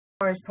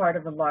is part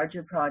of a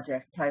larger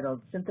project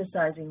titled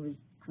Synthesizing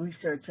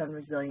Research on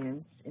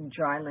Resilience in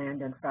Dry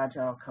Land and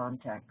Fragile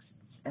Contexts,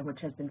 and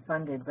which has been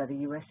funded by the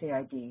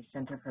USAID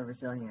Center for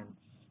Resilience.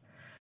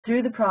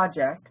 Through the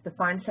project, the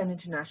Feinstein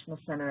International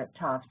Center at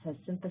Tufts has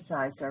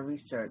synthesized our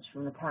research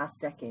from the past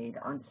decade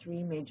on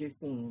three major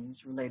themes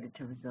related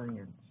to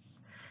resilience.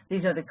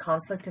 These are the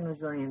conflict and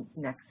resilience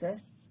nexus,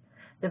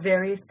 the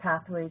various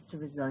pathways to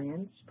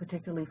resilience,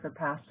 particularly for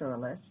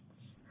pastoralists,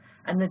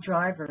 and the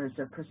drivers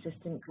of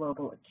persistent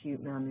global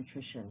acute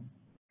malnutrition.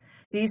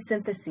 These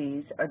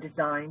syntheses are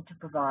designed to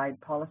provide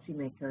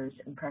policymakers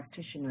and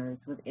practitioners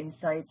with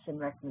insights and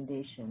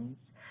recommendations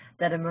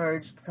that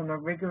emerged from a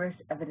rigorous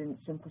evidence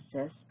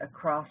synthesis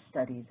across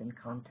studies and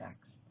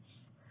contexts.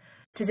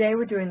 Today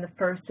we're doing the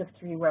first of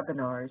three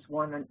webinars,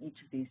 one on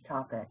each of these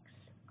topics.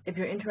 If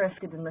you're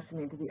interested in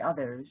listening to the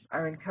others,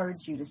 I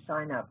encourage you to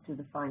sign up through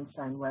the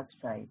Feinstein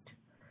website.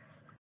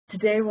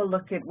 Today we'll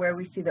look at where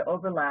we see the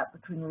overlap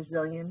between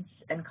resilience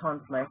and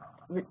conflict,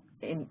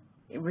 between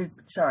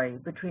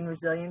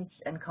resilience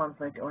and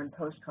conflict or in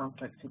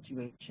post-conflict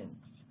situations.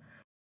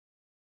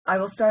 I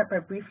will start by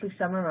briefly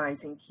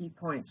summarizing key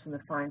points from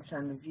the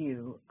Feinstein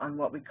review on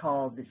what we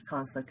call this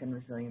conflict and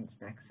resilience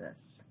nexus.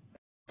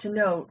 To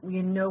note, we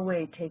in no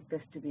way take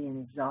this to be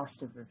an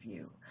exhaustive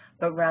review,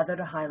 but rather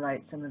to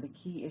highlight some of the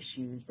key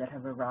issues that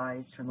have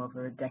arisen from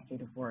over a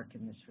decade of work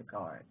in this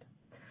regard.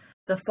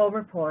 The full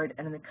report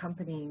and an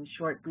accompanying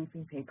short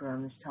briefing paper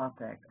on this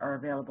topic are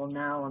available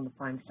now on the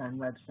Feinstein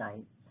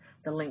website,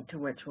 the link to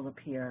which will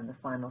appear in the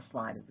final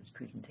slide of this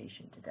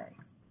presentation today.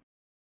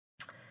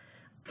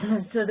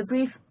 So the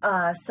brief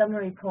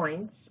summary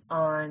points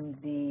on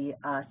the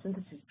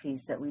synthesis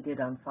piece that we did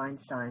on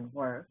Feinstein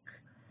work.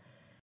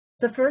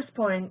 The first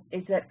point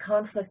is that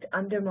conflict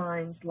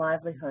undermines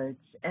livelihoods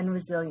and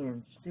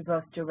resilience through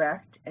both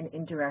direct and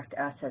indirect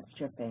asset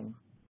stripping.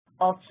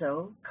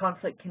 Also,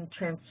 conflict can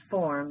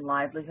transform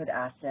livelihood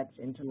assets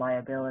into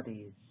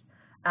liabilities.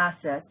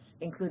 Assets,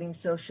 including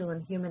social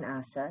and human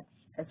assets,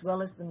 as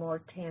well as the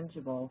more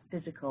tangible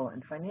physical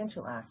and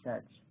financial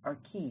assets, are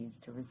keys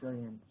to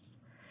resilience.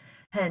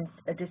 Hence,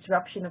 a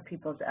disruption of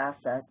people's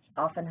assets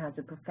often has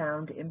a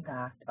profound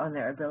impact on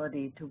their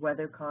ability to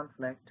weather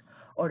conflict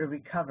or to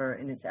recover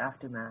in its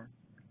aftermath.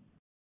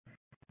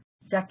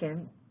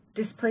 Second,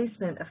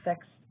 displacement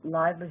affects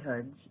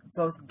livelihoods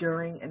both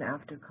during and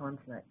after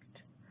conflict.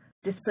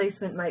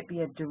 Displacement might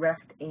be a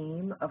direct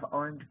aim of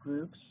armed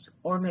groups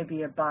or may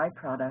be a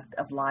byproduct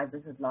of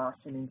livelihood loss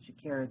and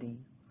insecurity.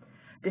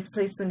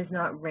 Displacement is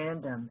not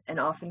random and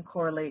often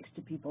correlates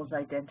to people's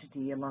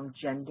identity along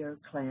gender,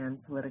 clan,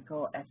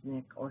 political,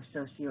 ethnic, or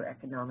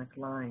socioeconomic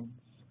lines.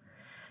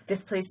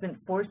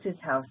 Displacement forces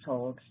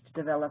households to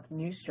develop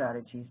new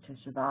strategies to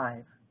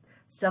survive,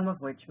 some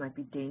of which might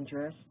be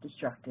dangerous,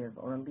 destructive,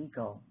 or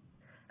illegal.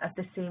 At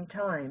the same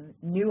time,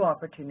 new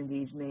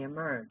opportunities may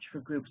emerge for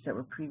groups that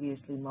were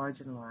previously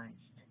marginalized.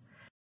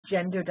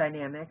 Gender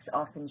dynamics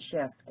often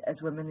shift as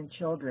women and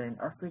children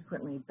are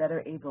frequently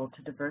better able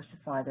to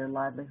diversify their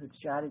livelihood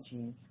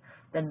strategies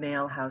than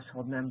male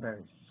household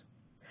members.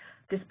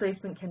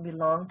 Displacement can be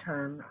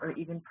long-term or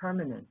even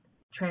permanent,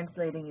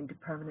 translating into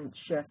permanent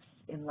shifts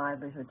in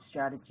livelihood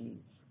strategies.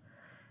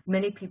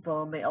 Many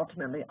people may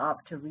ultimately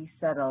opt to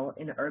resettle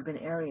in urban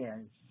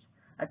areas.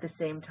 At the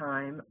same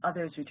time,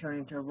 others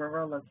returning to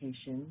rural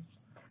locations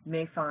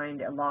may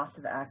find a loss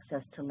of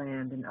access to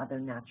land and other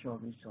natural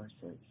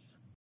resources.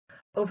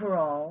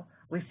 Overall,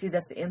 we see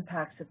that the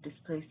impacts of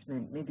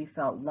displacement may be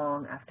felt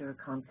long after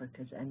a conflict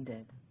has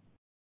ended.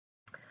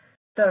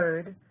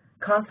 Third,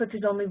 conflict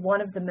is only one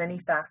of the many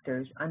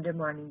factors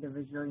undermining the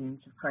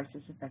resilience of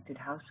crisis-affected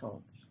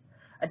households.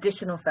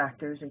 Additional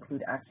factors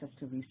include access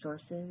to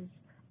resources,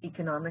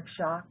 economic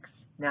shocks,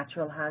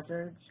 natural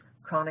hazards,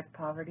 chronic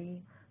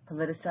poverty,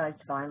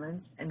 politicized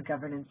violence, and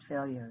governance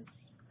failures.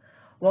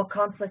 While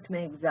conflict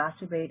may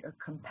exacerbate or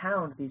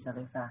compound these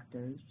other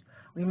factors,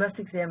 we must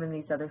examine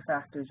these other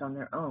factors on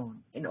their own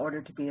in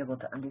order to be able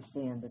to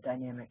understand the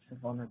dynamics of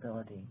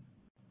vulnerability.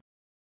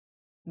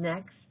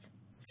 Next,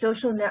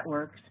 social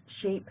networks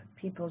shape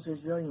people's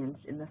resilience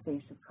in the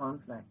face of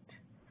conflict.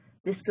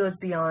 This goes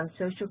beyond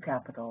social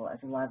capital as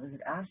a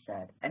livelihood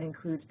asset and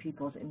includes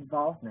people's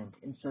involvement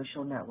in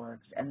social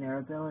networks and their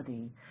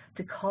ability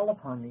to call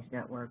upon these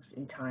networks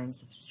in times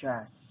of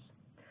stress.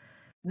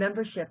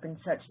 Membership in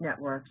such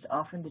networks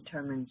often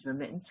determines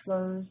remittance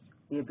flows,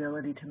 the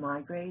ability to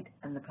migrate,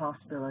 and the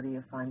possibility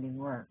of finding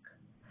work.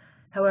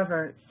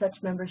 However, such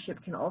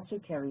membership can also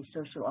carry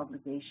social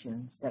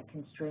obligations that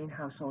constrain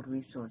household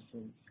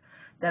resources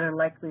that are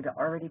likely to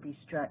already be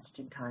stretched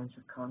in times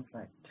of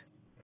conflict.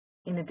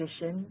 In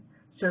addition,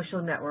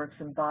 social networks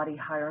embody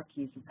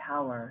hierarchies of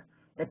power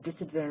that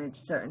disadvantage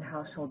certain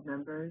household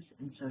members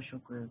and social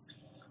groups.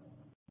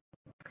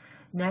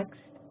 Next,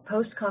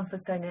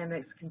 post-conflict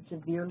dynamics can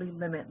severely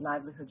limit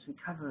livelihoods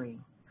recovery.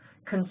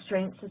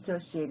 Constraints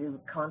associated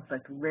with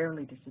conflict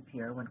rarely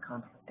disappear when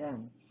conflict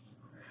ends.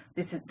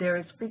 There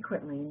is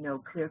frequently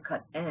no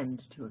clear-cut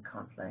end to a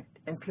conflict,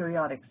 and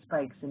periodic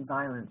spikes in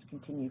violence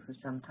continue for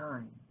some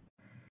time.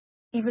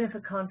 Even if a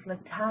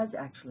conflict has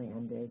actually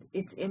ended,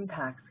 its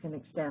impacts can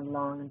extend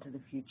long into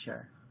the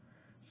future.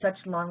 Such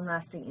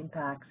long-lasting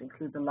impacts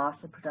include the loss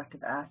of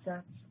productive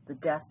assets, the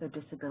death or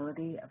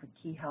disability of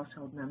a key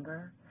household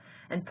member,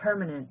 and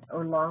permanent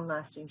or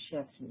long-lasting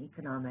shifts in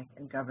economic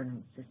and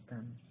governance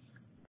systems.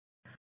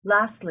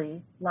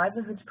 Lastly,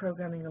 livelihoods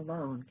programming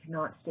alone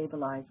cannot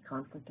stabilize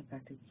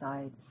conflict-affected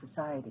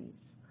societies.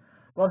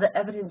 While the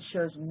evidence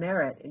shows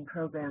merit in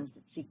programs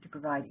that seek to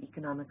provide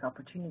economic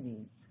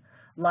opportunities,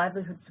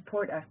 livelihood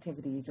support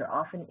activities are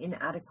often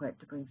inadequate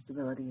to bring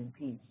stability and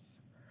peace.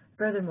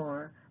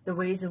 Furthermore, the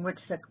ways in which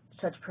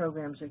such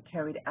programs are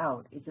carried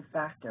out is a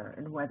factor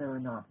in whether or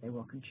not they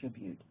will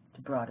contribute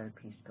to broader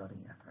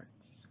peace-building efforts.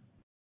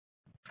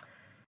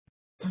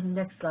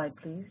 Next slide,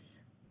 please.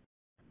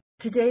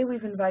 Today,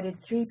 we've invited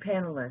 3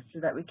 panelists so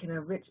that we can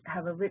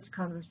have a rich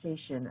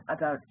conversation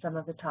about some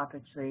of the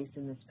topics raised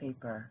in this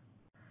paper.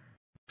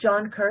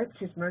 John Kurtz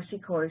is Mercy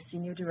Corps'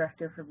 Senior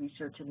Director for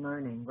Research and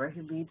Learning, where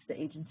he leads the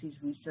agency's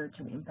research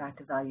and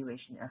impact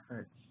evaluation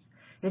efforts.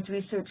 His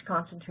research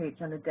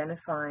concentrates on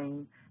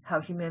identifying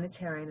how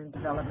humanitarian and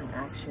development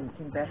action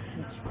can best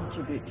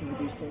contribute to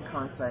reducing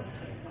conflict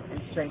and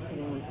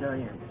strengthening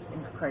resilience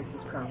in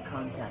crisis-prone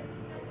contexts.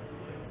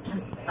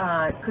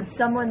 Could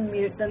someone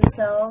mute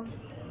themselves?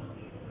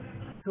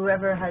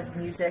 Whoever has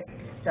music,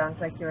 sounds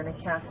like you're in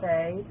a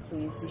cafe,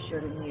 please be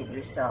sure to mute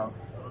yourself.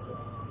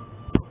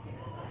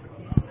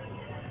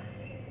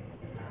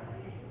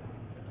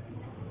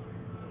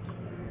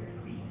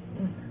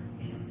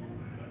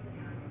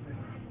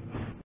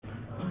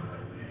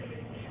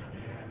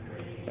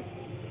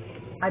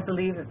 I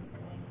believe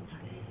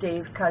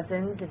Dave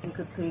Cousins, if you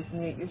could please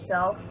mute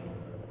yourself.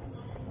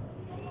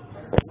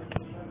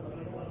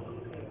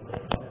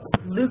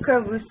 Luca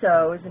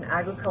Russo is an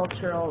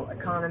agricultural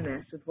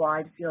economist with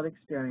wide field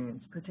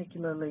experience,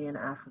 particularly in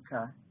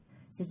Africa.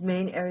 His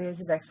main areas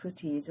of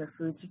expertise are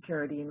food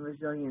security and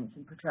resilience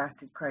in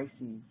protracted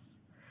crises.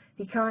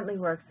 He currently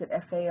works at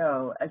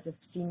FAO as a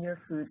senior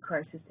food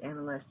crisis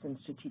analyst and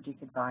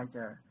strategic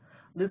advisor.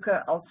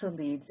 Luca also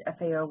leads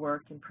FAO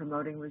work in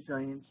promoting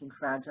resilience in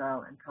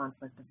fragile and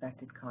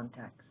conflict-affected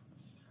contexts.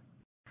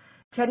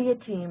 Teddy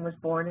Atim was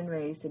born and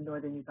raised in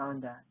northern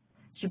Uganda.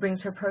 She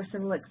brings her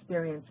personal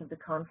experience of the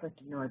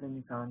conflict in northern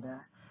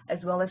Uganda, as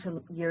well as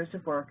her years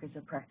of work as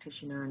a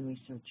practitioner and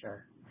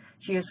researcher.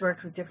 She has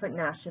worked with different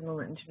national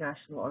and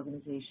international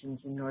organizations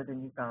in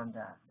northern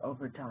Uganda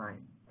over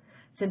time.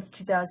 Since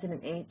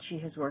 2008, she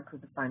has worked with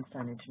the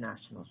Feinstein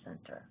International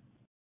Center.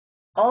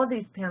 All of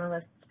these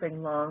panelists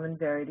bring long and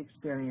varied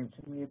experience,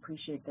 and we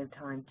appreciate their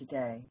time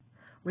today.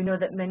 We know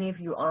that many of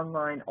you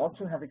online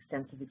also have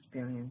extensive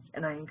experience,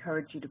 and I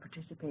encourage you to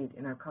participate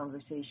in our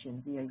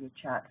conversation via your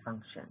chat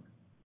function.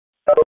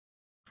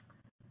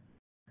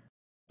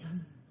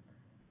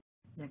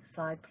 Next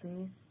slide,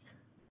 please.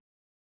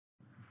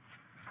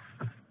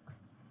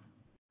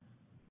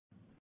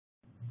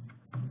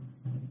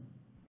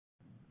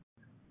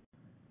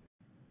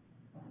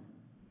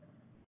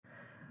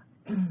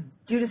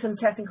 Due to some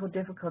technical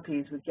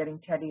difficulties with getting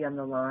Teddy on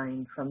the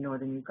line from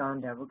northern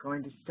Uganda, we're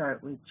going to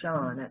start with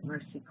John at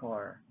Mercy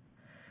Corps.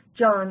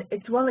 John,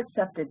 it's well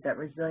accepted that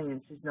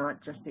resilience is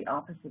not just the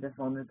opposite of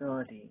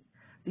vulnerability,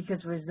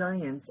 because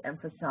resilience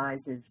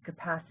emphasizes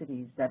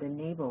capacities that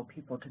enable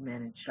people to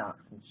manage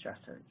shocks and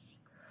stressors.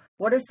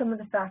 What are some of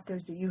the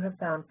factors that you have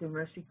found through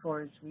Mercy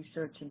Corps'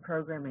 research and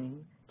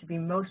programming to be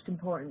most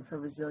important for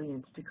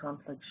resilience to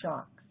conflict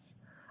shocks?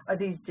 Are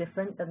these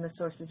different than the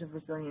sources of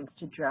resilience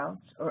to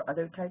droughts or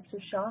other types of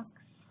shocks?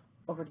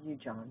 Over to you,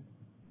 John.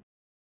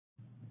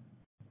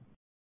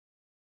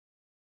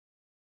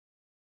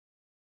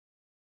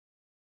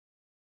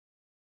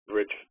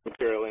 Rich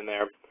material in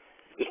there.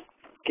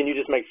 Can you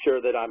just make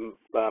sure that I'm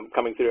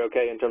coming through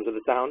okay in terms of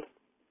the sound?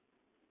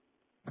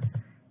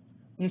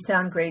 You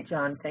sound great,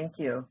 John. Thank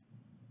you.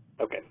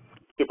 Okay,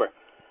 super.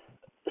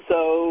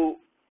 So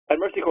at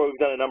Mercy Corps, we've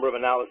done a number of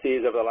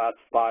analyses over the last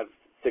 5-6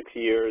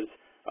 years,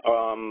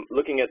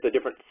 looking at the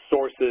different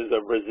sources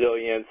of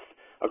resilience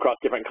across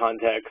different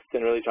contexts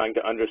and really trying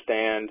to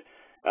understand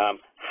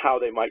how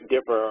they might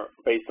differ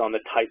based on the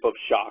type of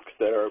shocks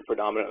that are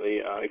predominantly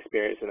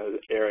experienced in those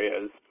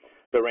areas.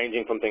 So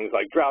ranging from things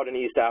like drought in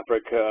East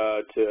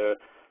Africa to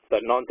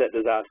sudden onset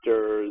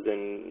disasters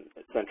in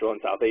Central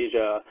and South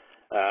Asia,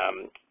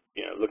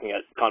 looking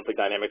at conflict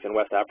dynamics in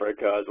West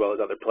Africa as well as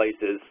other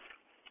places,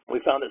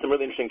 we found that some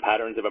really interesting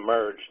patterns have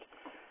emerged.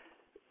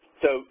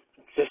 So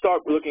to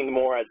start looking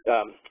more at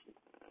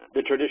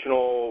the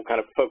traditional kind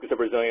of focus of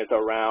resilience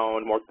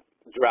around more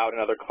drought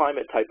and other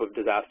climate type of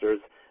disasters,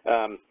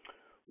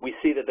 we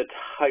see that the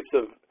types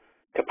of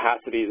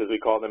capacities, as we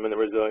call them in the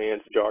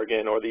resilience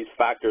jargon, or these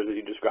factors as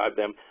you describe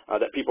them,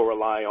 that people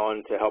rely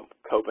on to help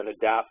cope and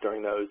adapt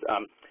during those,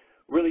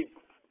 really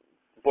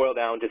boil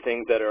down to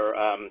things that are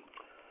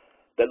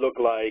that look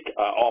like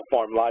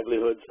off-farm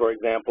livelihoods, for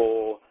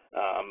example,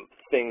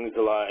 things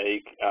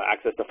like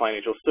access to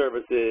financial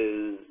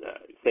services,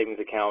 savings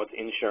accounts,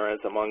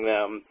 insurance among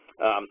them,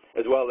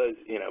 as well as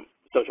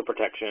social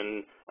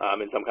protection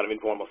and some kind of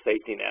informal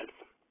safety nets.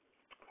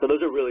 So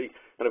those are really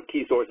kind of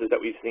key sources that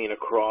we've seen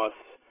across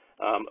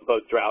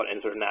both drought and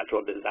sort of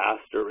natural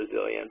disaster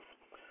resilience.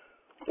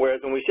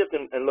 Whereas when we shift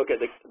and look at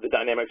the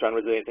dynamics around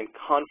resilience in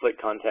conflict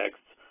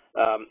contexts,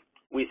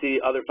 we see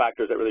other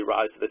factors that really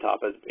rise to the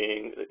top as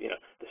being,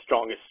 the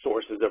strongest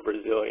sources of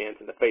resilience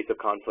in the face of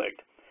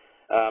conflict.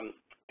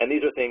 And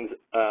these are things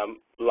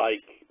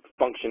like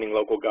functioning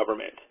local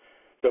government.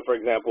 So, for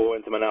example,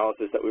 in some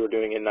analysis that we were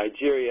doing in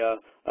Nigeria,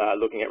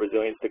 looking at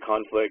resilience to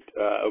conflict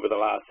over the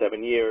last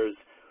 7 years,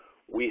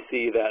 we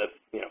see that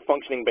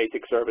functioning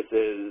basic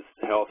services,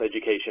 health,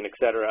 education, et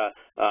cetera,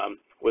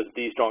 was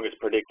the strongest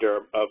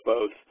predictor of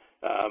both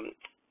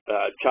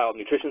child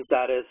nutrition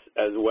status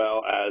as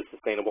well as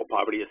sustainable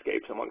poverty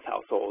escapes amongst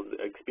households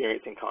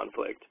experiencing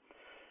conflict.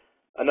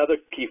 Another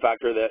key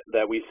factor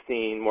that we've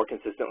seen more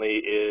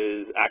consistently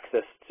is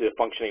access to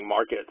functioning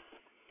markets.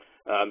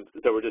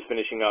 So we're just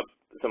finishing up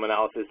some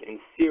analysis in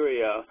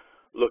Syria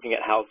looking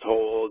at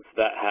households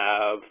that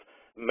have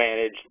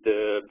managed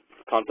the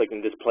conflict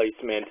and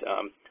displacement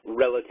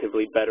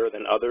relatively better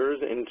than others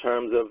in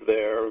terms of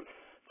their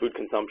food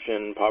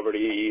consumption,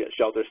 poverty,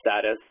 shelter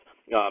status.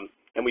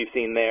 And we've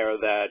seen there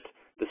that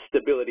the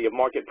stability of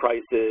market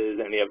prices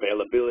and the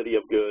availability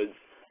of goods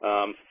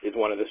is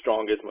one of the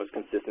strongest, most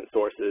consistent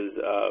sources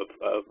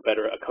of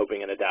better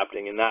coping and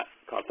adapting in that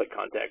conflict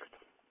context.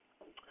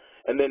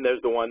 And then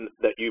there's the one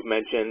that you've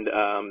mentioned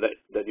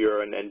that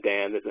you're and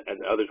Dan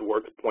and others'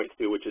 work points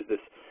to, which is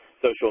this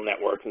social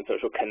networks and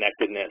social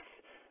connectedness.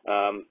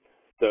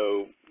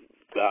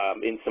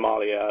 In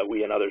Somalia,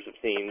 we and others have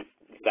seen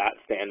that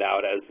stand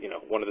out as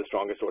one of the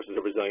strongest sources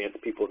of resilience,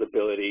 people's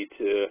ability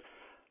to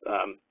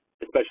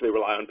especially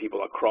rely on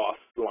people across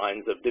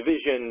lines of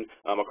division,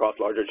 across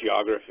larger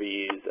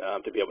geographies,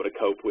 to be able to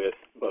cope with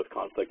both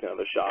conflict and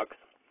other shocks.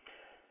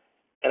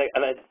 And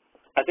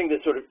I think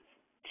there's sort of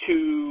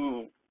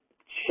two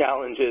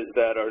challenges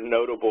that are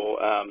notable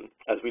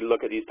as we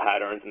look at these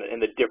patterns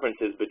and the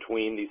differences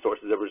between these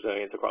sources of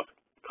resilience across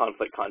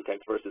conflict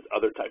contexts versus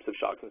other types of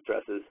shocks and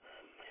stresses.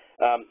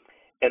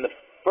 And the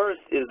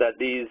first is that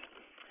these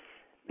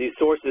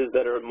sources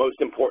that are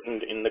most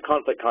important in the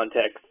conflict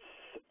contexts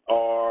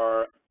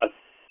are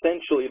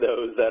essentially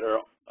those that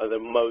are the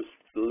most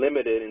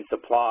limited in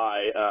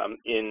supply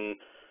in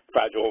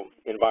fragile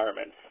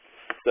environments.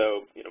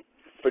 So,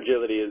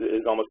 fragility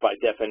is almost by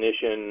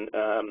definition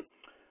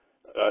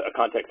a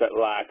context that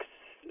lacks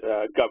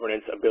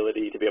governance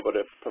ability to be able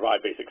to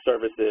provide basic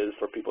services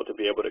for people to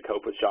be able to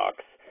cope with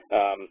shocks.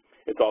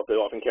 It's also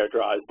often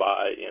characterized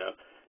by,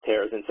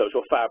 tears in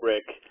social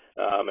fabric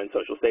and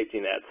social safety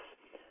nets.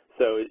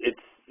 So it's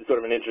sort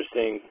of an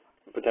interesting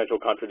potential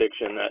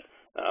contradiction that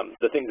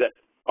the things that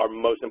are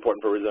most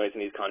important for resilience in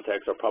these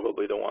contexts are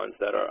probably the ones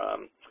that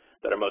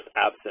are most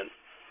absent.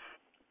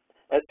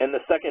 And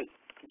the second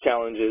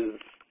challenge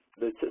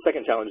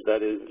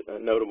that is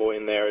notable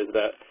in there is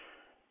that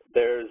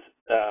there's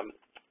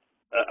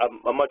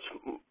a much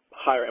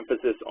higher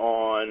emphasis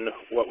on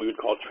what we would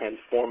call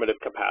transformative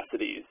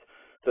capacities.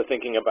 So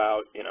thinking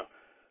about,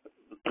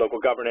 local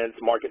governance,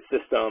 market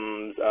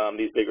systems,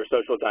 these bigger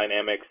social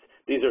dynamics,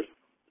 these are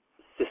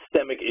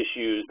systemic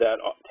issues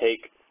that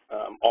take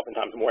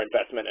oftentimes more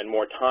investment and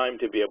more time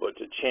to be able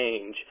to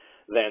change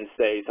than,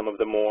 say, some of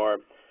the more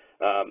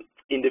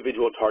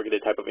individual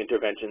targeted type of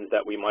interventions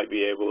that we might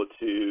be able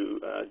to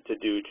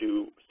do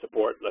to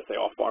support, let's say,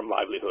 off-farm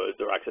livelihoods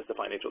or access to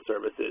financial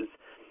services.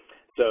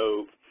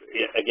 So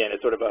again,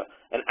 it's sort of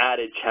an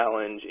added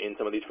challenge in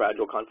some of these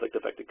fragile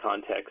conflict-affected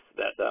contexts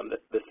that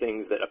the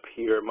things that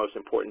appear most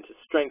important to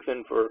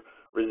strengthen for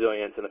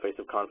resilience in the face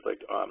of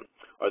conflict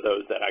are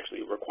those that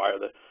actually require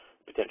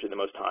potentially the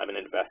most time and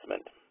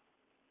investment.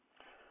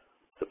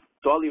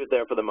 So I'll leave it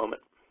there for the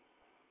moment.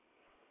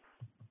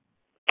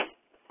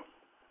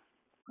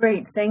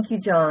 Great, thank you,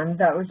 John.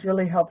 That was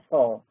really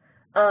helpful.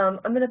 I'm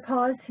going to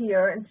pause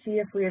here and see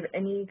if we have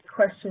any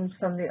questions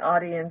from the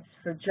audience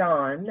for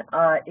John.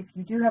 If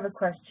you do have a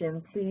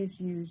question, please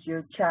use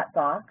your chat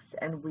box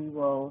and we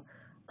will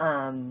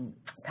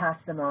pass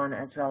them on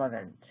as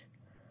relevant.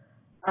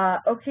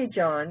 Okay,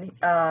 John,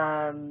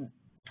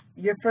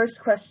 your first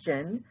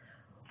question.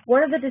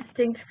 One of the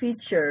distinct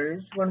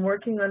features when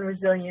working on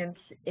resilience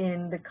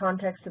in the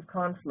context of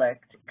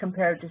conflict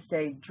compared to,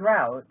 say,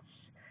 droughts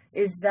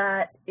is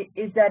that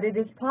it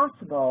is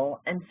possible,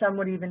 and some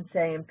would even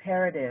say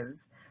imperative,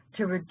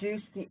 to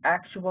reduce the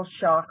actual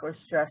shock or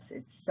stress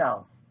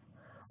itself.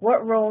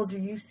 What role do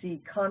you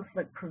see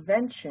conflict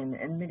prevention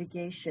and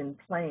mitigation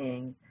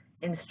playing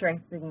in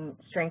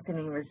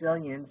strengthening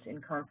resilience in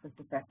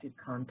conflict-affected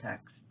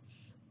contexts?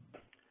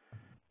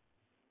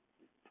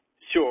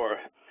 Sure.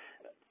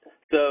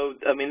 So,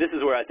 I mean, this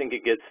is where I think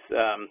it gets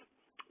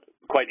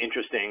quite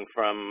interesting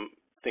from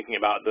thinking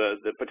about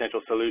the potential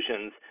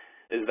solutions,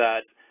 is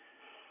that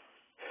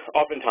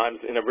oftentimes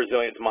in a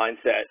resilience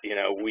mindset,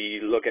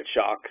 we look at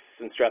shocks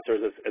and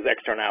stressors as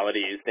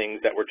externalities, things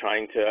that we're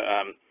trying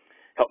to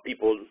help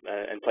people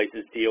and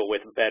places deal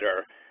with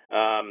better.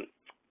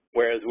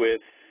 Whereas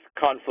with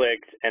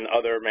conflict and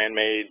other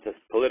man-made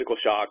political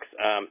shocks,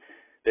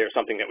 they're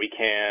something that we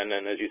can,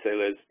 and as you say,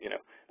 Liz,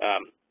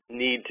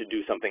 need to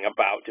do something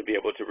about to be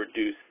able to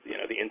reduce,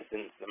 the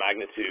incidence, the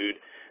magnitude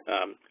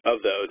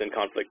of those. And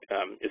conflict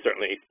is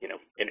certainly,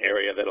 an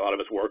area that a lot of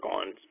us work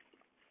on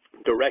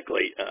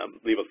directly,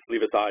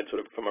 leave aside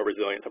sort of from a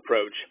resilience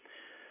approach.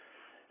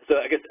 So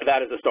I guess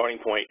that as a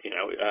starting point,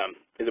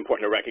 is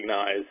important to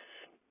recognize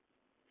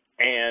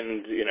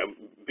and,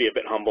 be a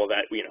bit humble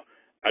that,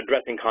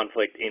 addressing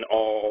conflict in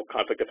all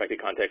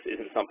conflict-affected contexts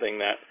isn't something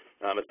that,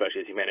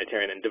 especially as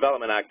humanitarian and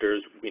development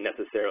actors, we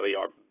necessarily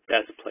are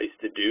best placed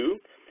to do.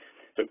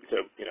 So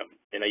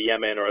in a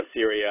Yemen or a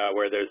Syria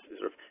where there's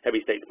sort of heavy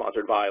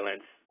state-sponsored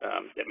violence,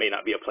 it may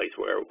not be a place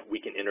where we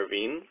can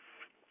intervene.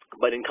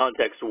 But in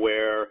contexts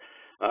where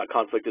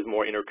conflict is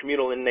more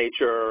intercommunal in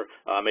nature,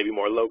 maybe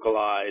more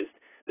localized,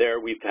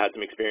 there we've had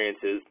some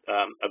experiences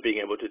of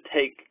being able to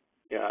take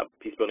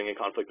peace-building and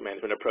conflict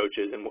management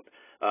approaches and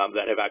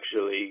that have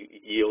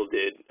actually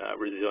yielded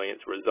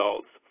resilience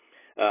results.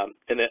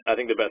 And then I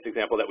think the best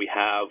example that we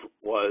have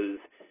was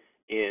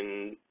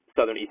in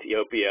southern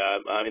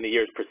Ethiopia. In the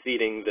years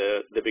preceding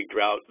the big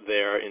drought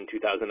there in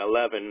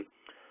 2011,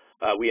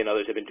 we and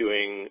others have been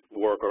doing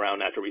work around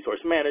natural resource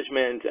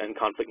management and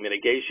conflict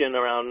mitigation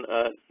around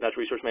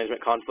natural resource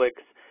management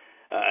conflicts,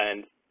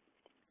 and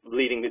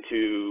leading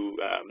to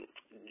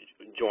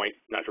joint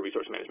natural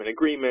resource management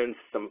agreements,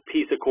 some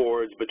peace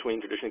accords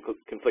between traditionally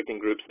conflicting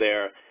groups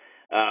there.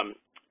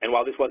 And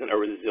while this wasn't a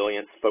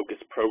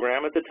resilience-focused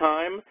program at the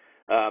time,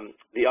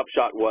 the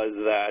upshot was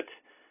that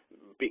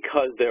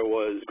because there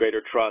was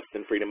greater trust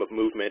and freedom of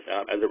movement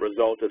as a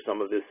result of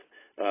some of this,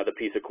 the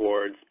peace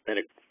accords and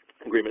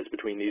agreements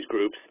between these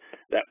groups,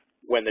 that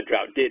when the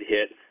drought did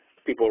hit,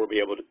 people were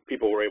able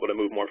to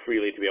move more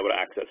freely to be able to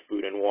access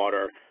food and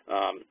water,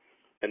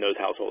 and those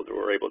households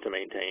were able to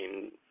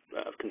maintain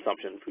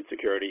consumption, food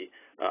security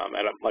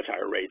at a much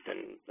higher rate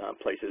than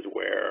places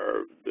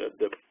where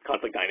the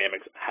conflict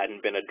dynamics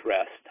hadn't been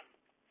addressed.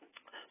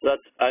 So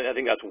I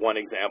think that's one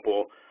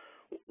example.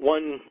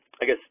 One,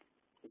 I guess,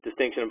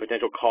 distinction and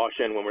potential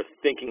caution when we're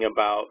thinking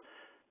about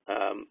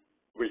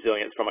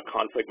resilience from a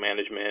conflict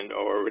management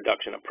or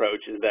reduction approach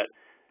is that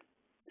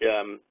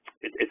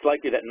it's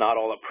likely that not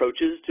all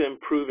approaches to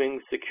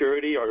improving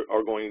security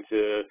are going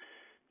to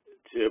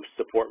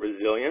support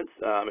resilience.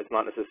 It's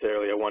not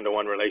necessarily a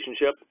one-to-one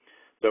relationship.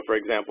 So, for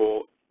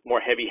example, more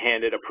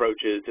heavy-handed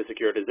approaches to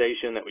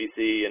securitization that we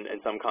see in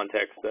some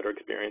contexts that are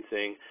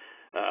experiencing,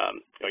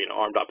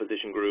 armed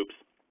opposition groups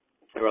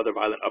or other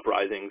violent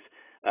uprisings,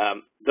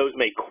 those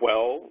may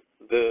quell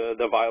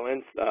the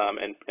violence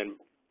and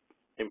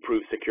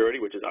improve security,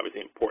 which is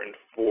obviously important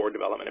for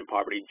development and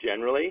poverty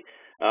generally.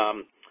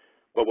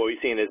 But what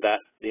we've seen is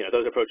that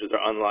those approaches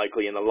are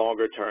unlikely in the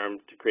longer term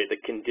to create the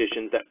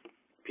conditions that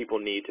people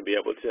need to be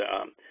able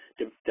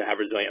to have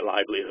resilient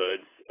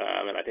livelihoods.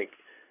 And I think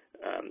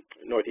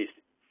Northeast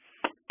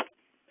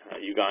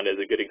Uganda is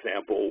a good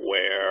example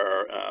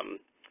where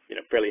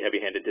fairly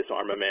heavy-handed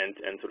disarmament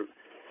and sort of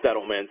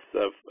settlements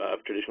of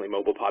traditionally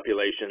mobile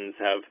populations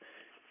have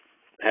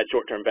had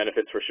short-term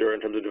benefits for sure in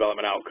terms of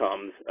development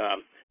outcomes,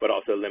 but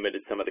also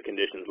limited some of the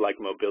conditions like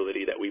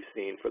mobility that we've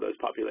seen for those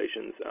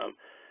populations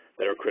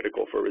that are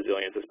critical for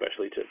resilience,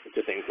 especially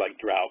to things like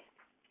drought.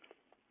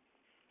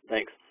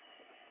 Thanks.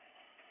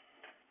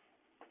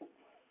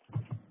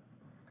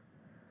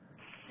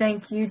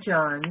 Thank you,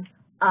 John.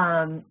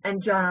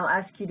 And John, I'll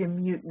ask you to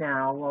mute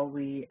now while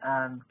we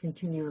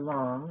continue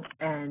along.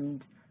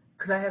 And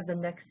could I have the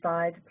next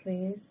slide,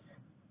 please?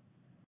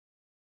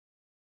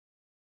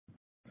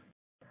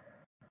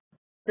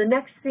 The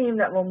next theme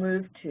that we'll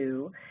move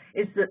to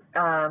is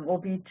that will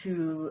be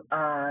to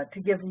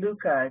give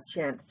Luca a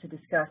chance to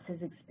discuss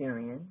his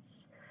experience.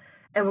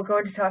 And we're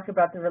going to talk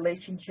about the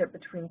relationship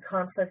between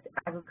conflict,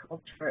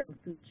 agriculture, and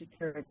food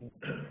security.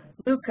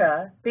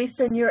 Luca, based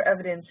on your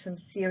evidence from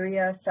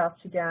Syria, South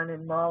Sudan,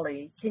 and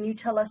Mali, can you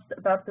tell us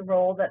about the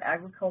role that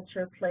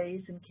agriculture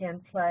plays and can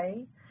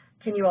play?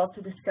 Can you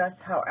also discuss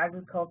how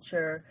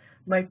agriculture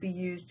might be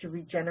used to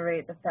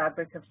regenerate the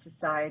fabric of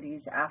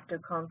societies after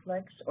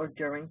conflicts or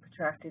during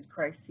protracted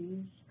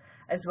crises,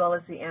 as well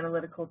as the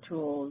analytical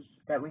tools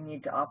that we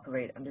need to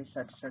operate under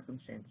such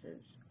circumstances?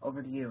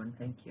 Over to you, and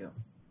thank you.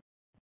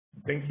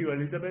 Thank you,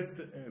 Elizabeth.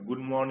 Good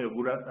morning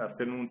or good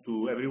afternoon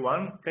to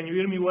everyone. Can you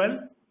hear me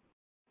well?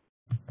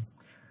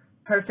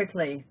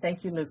 Perfectly.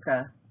 Thank you,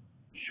 Luca.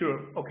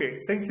 Sure.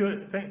 Okay. Thank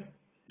you.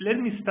 Let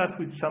me start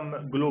with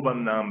some global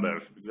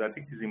numbers, because I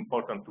think it's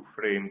important to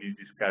frame this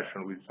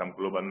discussion with some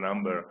global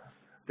number.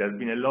 There's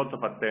been a lot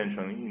of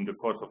attention in the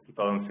course of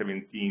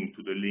 2017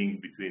 to the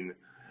link between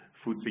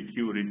food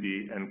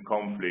security and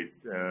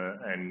conflict,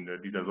 and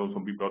this has also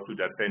been brought to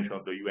the attention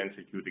of the UN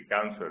Security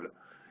Council.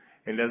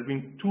 And there's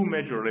been two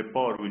major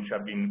reports which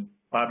have been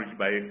published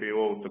by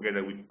FAO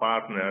together with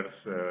partners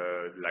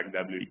like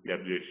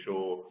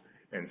WHO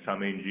and some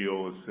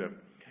NGOs.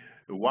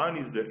 One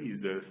is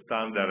the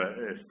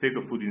standard State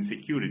of Food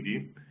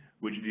Insecurity,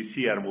 which this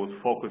year was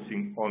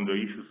focusing on the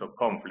issues of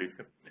conflict.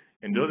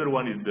 And the other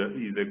one is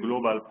the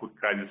Global Food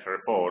Crisis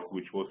Report,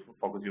 which was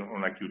focusing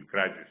on acute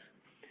crisis.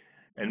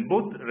 And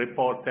both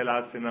reports tell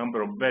us a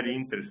number of very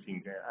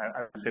interesting,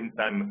 at the same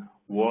time,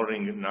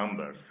 worrying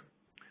numbers.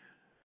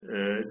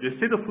 The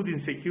State of Food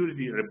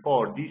Insecurity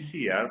report this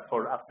year,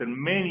 after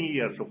many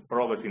years of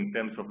progress in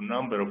terms of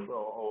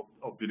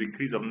of the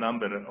decrease of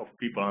number of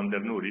people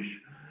undernourished,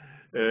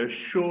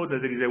 show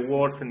that there is a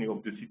worsening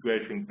of the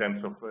situation in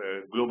terms of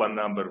global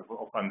number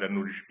of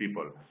undernourished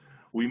people.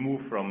 We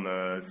move from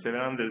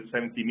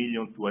 770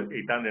 million to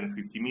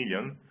 850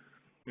 million,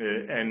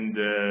 and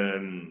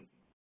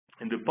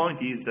the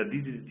point is that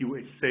this is due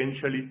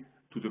essentially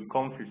to the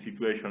conflict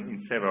situation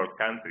in several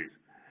countries.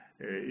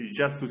 It's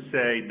just to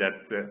say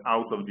that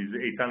out of these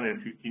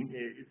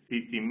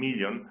 850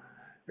 million,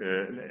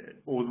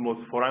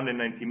 almost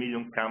 490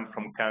 million come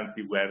from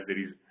countries where there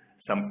is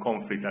some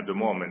conflict at the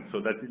moment.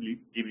 So that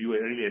gives you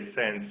really a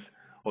sense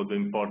of the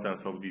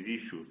importance of these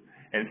issues.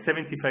 And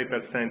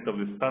 75% of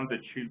the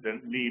stunted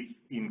children live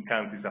in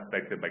countries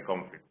affected by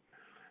conflict.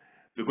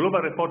 The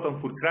Global Report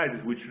on Food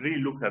Crisis, which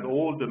really looked at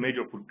all the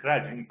major food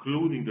crises,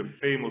 including the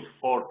famous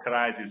 4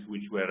 crises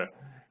which were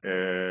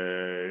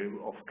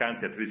of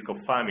countries at risk of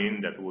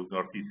famine, that was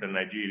northeastern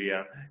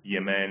Nigeria,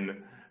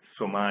 Yemen,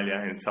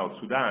 Somalia, and South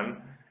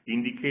Sudan,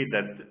 indicate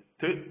that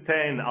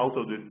 10 out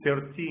of the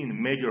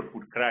 13 major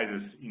food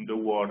crises in the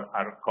world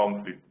are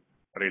conflict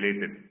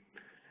related.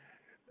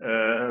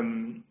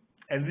 And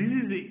this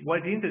is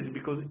quite interesting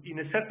because in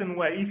a certain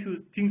way, if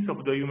you think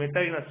of the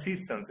humanitarian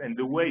assistance and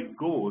the way it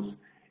goes,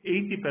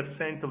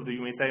 80% of the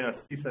humanitarian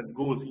assistance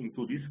goes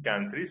into these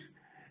countries.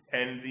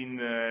 And in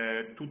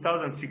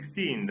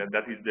 2016,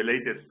 that is the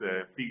latest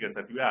figures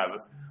that we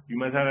have,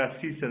 humanitarian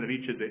assistance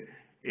reached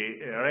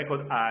a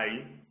record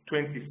high,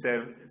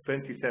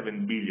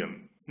 27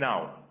 billion.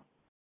 Now,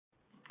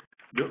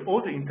 the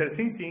other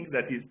interesting thing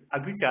that is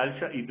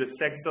agriculture is the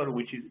sector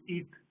which is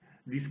hit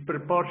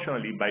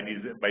disproportionately by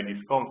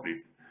this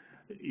conflict.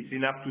 It's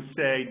enough to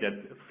say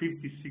that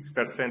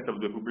 56%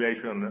 of the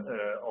population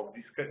of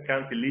this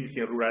country lives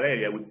in rural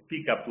area, would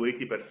peak up to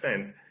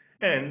 80%.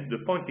 And the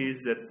point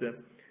is that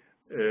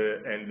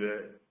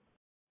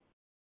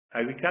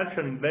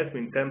agricultural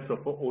investment in terms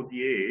of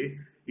ODA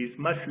is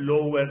much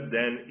lower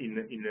than in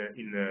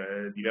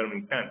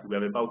developing countries. We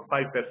have about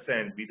 5%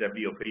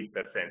 vis-a-vis of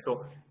 8%.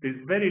 So there's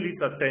very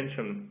little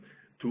attention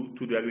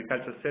to the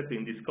agricultural sector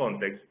in this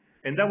context.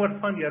 And our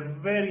findings are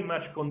very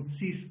much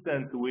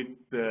consistent with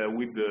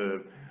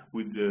the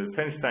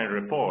Feinstein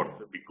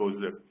report,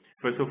 because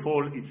first of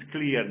all, it's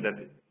clear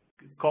that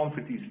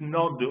conflict is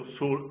not the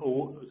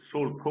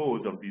sole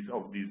cause of this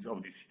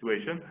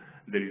situation.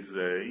 There is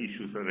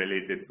issues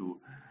related to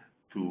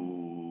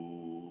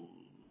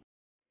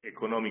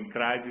economic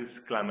crisis,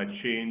 climate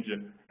change,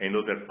 and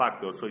other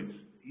factors. So it's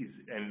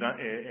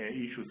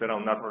issues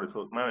around natural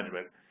resource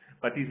management,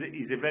 but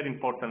is a very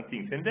important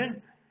thing. And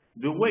then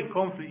the way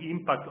conflict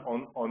impacts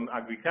on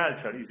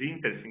agriculture is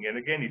interesting, and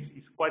again,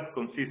 it's quite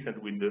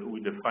consistent with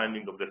the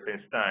finding of the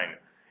Feinstein.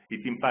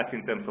 It impacts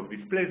in terms of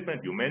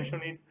displacement. You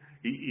mentioned it.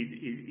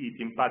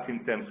 It impacts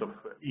in terms of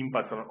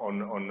impact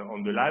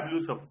on the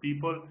livelihoods of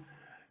people.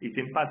 It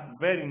impacts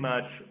very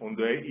much on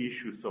the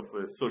issues of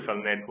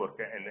social network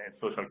and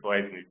social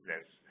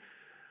cohesiveness.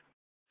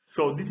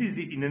 So this is,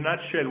 in a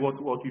nutshell,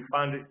 what we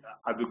find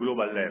at the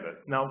global level.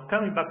 Now,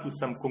 coming back to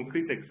some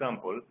concrete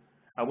examples,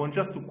 I want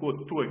just to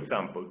quote 2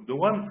 examples. The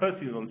one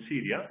first is on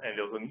Syria, and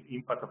there's an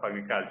impact of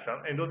agriculture,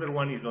 and the other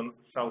one is on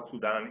South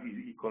Sudan.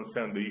 It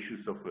concerns the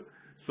issues of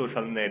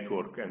social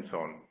network and so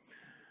on.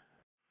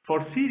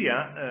 For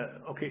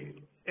Syria, okay,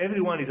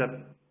 everyone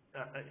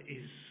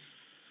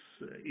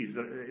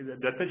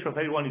the attention of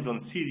everyone is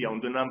on Syria, on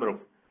the number of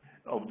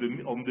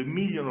the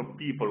million of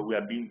people who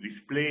have been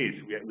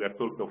displaced. We are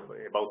talking of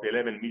about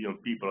 11 million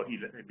people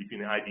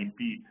between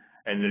IDP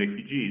and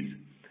refugees.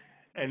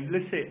 And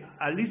let's say,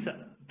 at least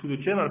to the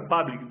general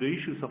public, the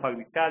issues of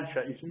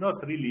agriculture is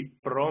not really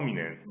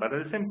prominent. But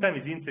at the same time,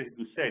 it's interesting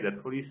to say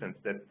that, for instance,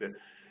 that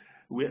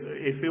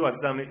FAO has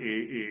done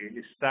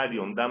a study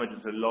on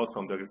damages and loss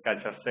on the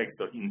agriculture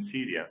sector in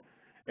Syria,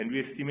 and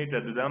we estimate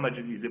that the damage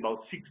is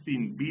about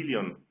 $16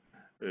 billion,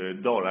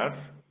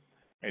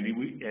 and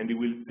it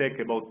will take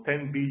about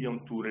 10 billion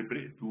to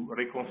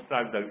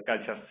reconstruct the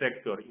agriculture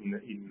sector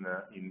in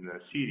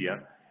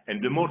Syria.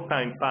 And the more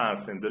time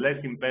passes and the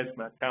less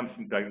investment comes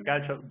into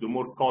agriculture, the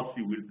more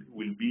costly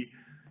will be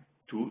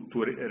to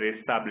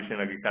reestablish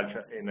an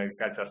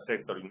agriculture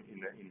sector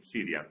in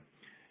Syria.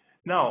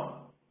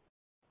 Now,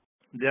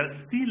 there are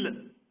still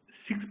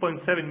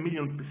 6.7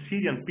 million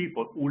Syrian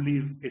people who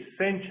live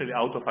essentially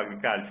out of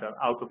agriculture,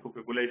 out of a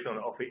population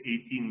of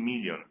 18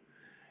 million.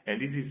 And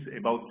this is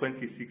about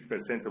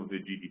 26% of the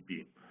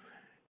GDP.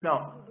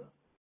 Now,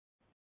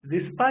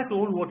 despite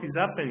all what is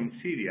happening in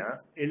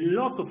Syria, a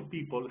lot of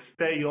people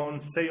stay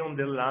on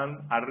their land,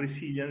 are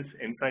resilient,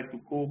 and try to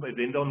cope, and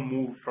they don't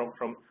move from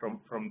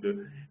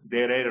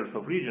their areas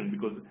of region,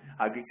 because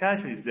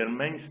agriculture is their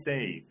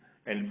mainstay,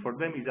 and for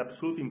them it's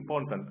absolutely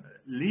important.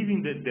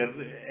 Leaving their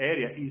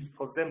area is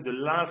for them the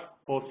last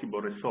possible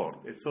resort,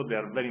 and so they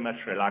are very much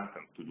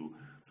reluctant to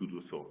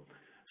do so.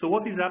 So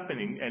what is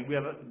happening, and we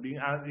have been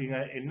having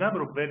a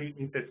number of very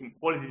interesting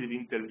qualitative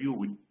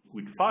interviews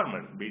with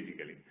farmers,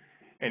 basically,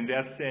 and they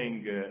are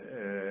saying,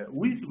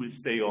 we will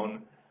stay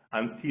on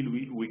until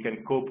we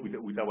can cope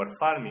with our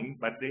farming,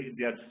 but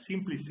they are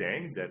simply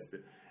saying that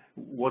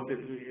what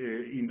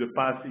in the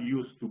past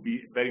used to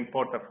be very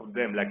important for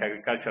them, like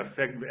agricultural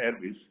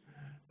service,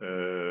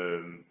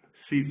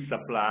 seed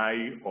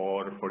supply,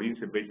 or for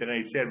instance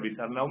veterinary service,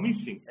 are now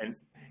missing. And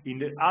in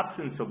the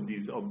absence of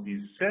this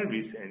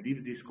service, and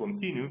if this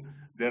continue,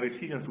 the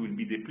resilience will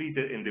be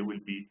depleted and they will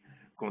be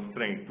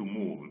constrained to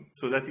move.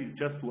 So that is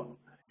just to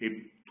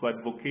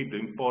advocate the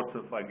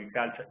importance of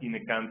agriculture in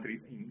a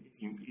country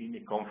in a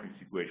conflict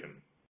situation.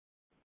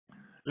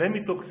 Let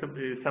me talk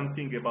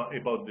something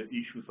about the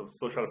issues of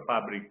social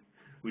fabric,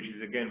 which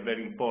is again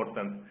very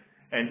important,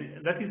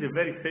 and that is a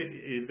very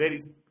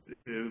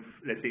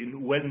let's say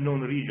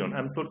well-known region.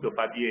 I'm talking of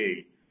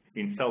Abyei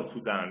in South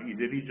Sudan. Is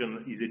a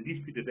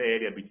disputed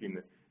area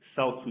between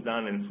South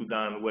Sudan and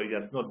Sudan, where it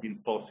has not been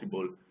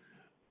possible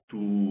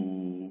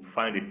to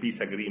find a peace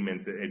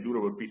agreement, a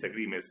durable peace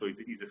agreement. So it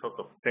is a sort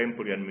of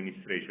temporary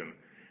administration.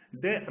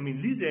 This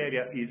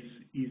area is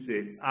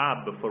a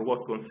hub for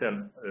what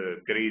concerns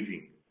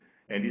grazing,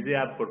 and is a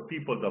hub for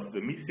people of the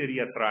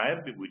Miseria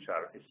tribe, which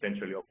are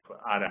essentially of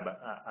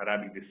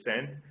Arabic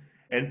descent,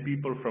 and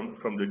people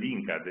from the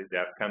Dinka. They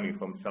are coming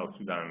from South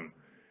Sudan.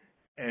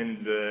 And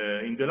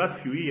in the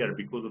last few years,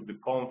 because of the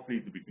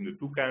conflict between the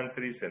two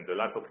countries and the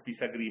lack of peace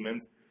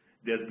agreement,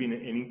 there's been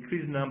an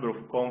increased number of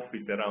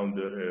conflicts around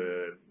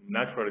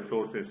natural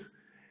resources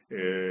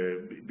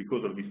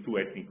because of these two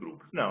ethnic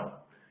groups.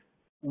 Now,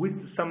 with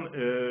some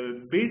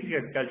basic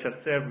agricultural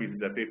service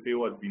that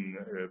FAO has been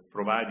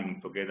providing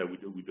together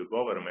with the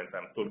government,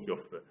 I'm talking of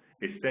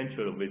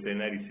essential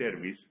veterinary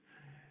service,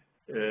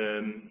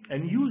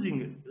 and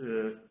using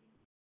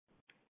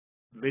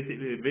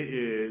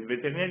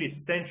veterinary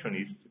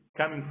extensionists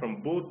coming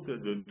from both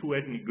the two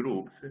ethnic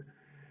groups,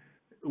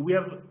 we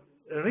have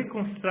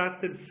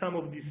reconstructed some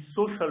of the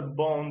social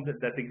bond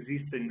that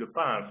existed in the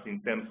past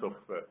in terms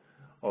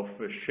of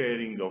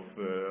sharing of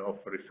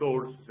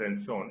resources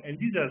and so on. And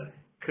these have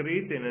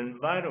created an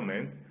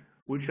environment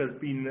which has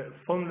been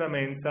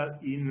fundamental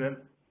in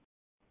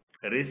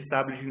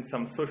reestablishing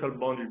some social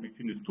boundaries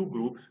between the two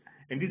groups,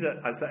 and this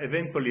has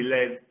eventually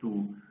led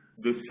to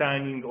the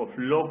signing of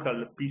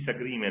local peace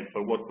agreement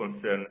for what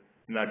concerns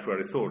natural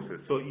resources,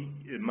 so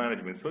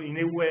management. So in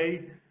a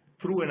way,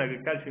 through an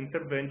agricultural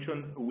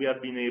intervention, we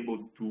have been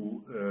able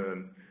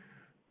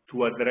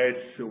to address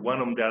one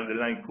of the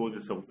underlying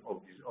causes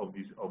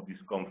of this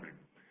conflict.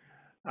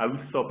 I will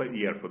stop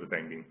here for the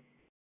time being.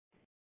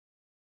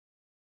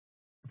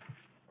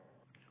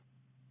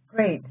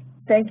 Great.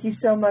 Thank you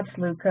so much,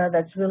 Luca.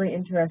 That's really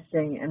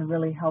interesting and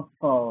really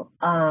helpful.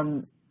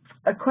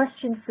 A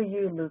question for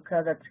you,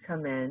 Luca, that's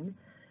come in.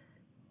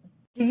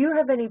 Do you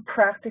have any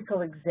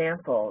practical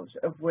examples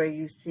of where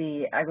you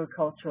see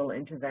agricultural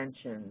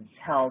interventions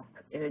help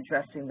in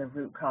addressing the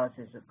root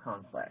causes of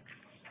conflict?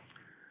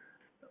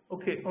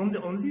 Okay, on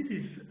this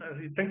is,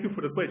 thank you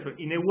for the question.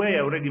 In a way, I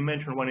already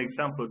mentioned one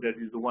example, that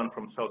is the one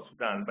from South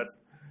Sudan, but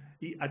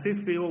at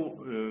FAO,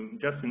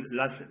 just in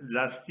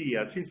last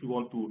year, since we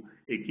want to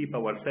keep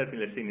ourselves,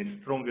 let's say, in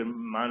a stronger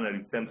manner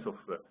in terms of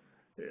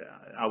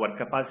our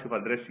capacity of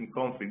addressing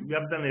conflict, we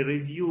have done a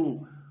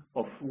review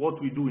of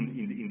what we do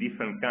in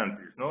different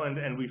countries, no?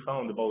 And we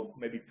found about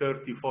maybe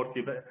 30,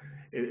 40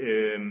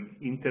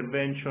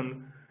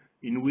 intervention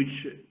in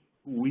which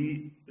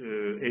we,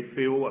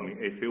 FAO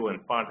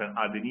and partners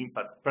had an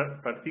impact,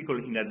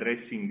 particularly in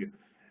addressing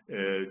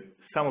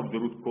some of the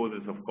root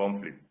causes of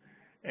conflict.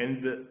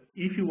 And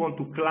if you want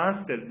to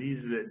cluster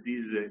these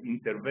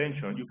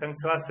intervention, you can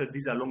cluster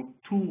these along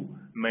two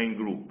main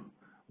groups.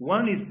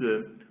 One is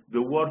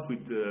the work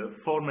with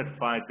former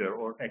fighter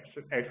or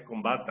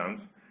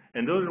ex-combatants,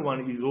 and the other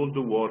one is all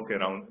the work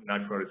around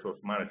natural resource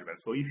management.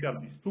 So if you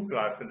have these two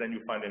clusters, then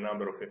you find a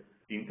number of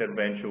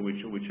interventions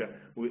which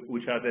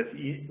are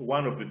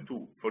one of the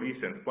two. For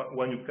instance,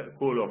 when you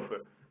call of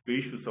the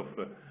issues of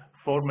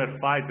former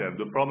fighter,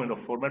 the problem of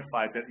former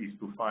fighter is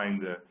to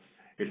find a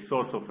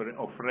source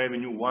of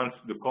revenue once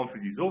the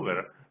conflict is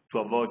over, to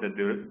avoid that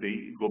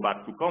they go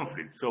back to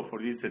conflict. So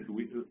for instance,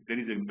 there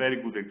is a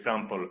very good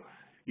example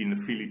in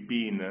the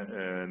Philippines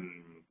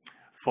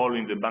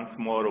following the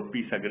Banks-Moro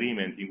peace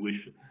agreement, in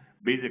which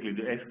basically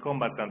the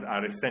ex-combatants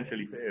are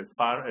essentially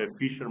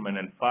fishermen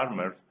and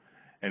farmers,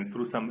 and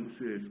through some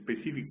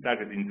specific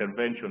target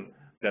intervention,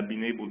 they've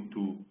been able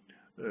to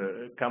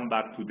come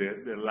back to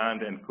their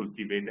land and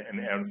cultivate and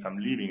earn some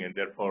living, and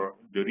therefore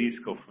the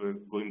risk of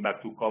going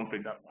back to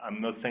conflict,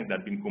 I'm not saying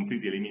that been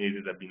completely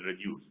eliminated, have been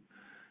reduced.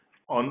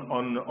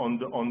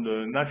 On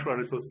the natural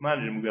resource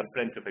management, we have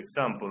plenty of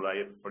examples. I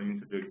have, for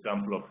instance, the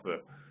example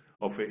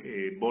of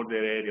a border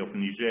area of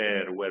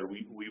Niger, where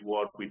we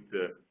work with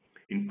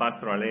in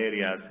pastoral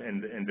areas,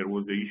 and there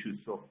was the issues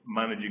of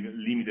managing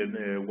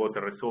limited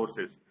water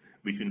resources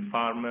between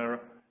farmers,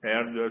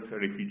 herders,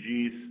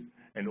 refugees,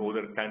 and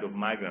other kind of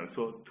migrants.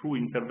 So through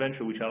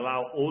intervention which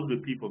allow all the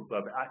people to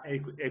have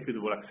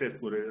equitable access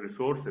to the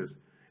resources,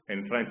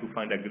 and trying to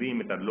find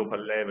agreement at local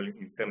level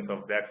in terms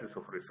of the access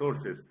of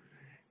resources,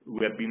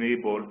 we have been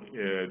able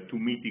to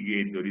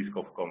mitigate the risk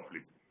of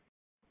conflict.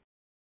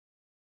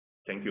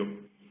 Thank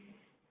you.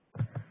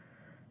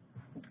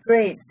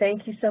 Great.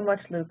 Thank you so much,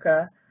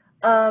 Luca.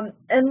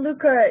 And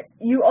Luca,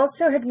 you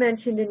also had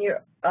mentioned in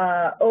your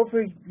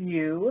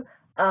overview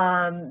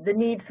the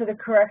need for the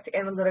correct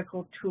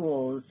analytical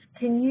tools.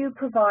 Can you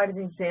provide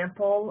an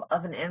example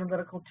of an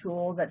analytical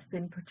tool that's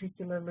been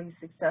particularly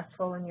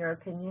successful in your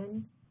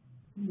opinion?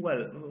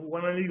 Well,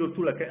 one analytical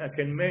tool I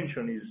can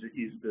mention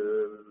is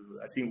the,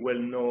 I think,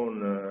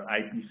 well-known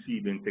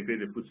IPC, the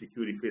Integrated Food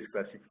Security Phase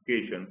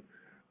Classification,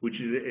 which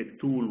is a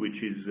tool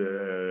which is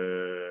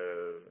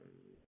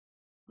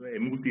a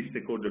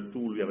multi-stakeholder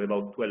tool. We have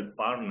about 12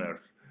 partners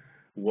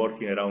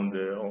working around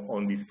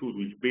on this tool,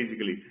 which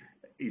basically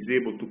is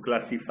able to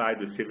classify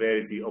the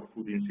severity of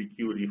food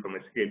insecurity from a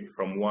scale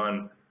from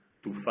 1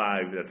 to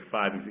 5, that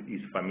 5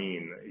 is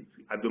famine.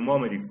 At the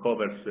moment, it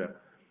covers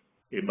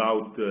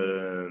about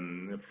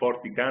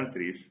 40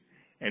 countries,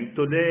 and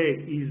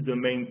today is the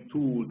main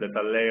tool that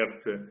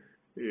alerts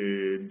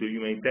the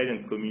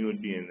humanitarian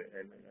community and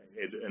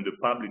the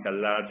public at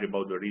large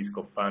about the risk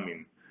of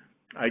famine.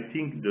 I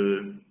think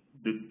the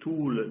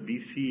tool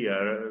this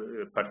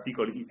year,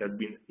 particularly, it has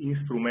been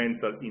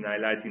instrumental in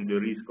highlighting the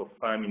risk of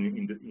famine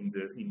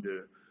in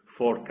the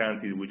 4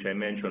 countries which I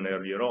mentioned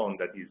earlier on.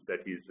 That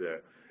is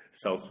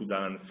South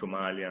Sudan,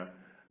 Somalia,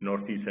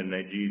 Northeastern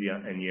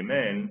Nigeria, and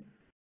Yemen.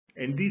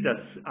 And this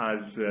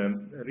has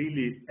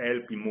really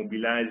helped in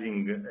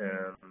mobilizing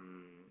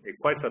a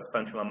quite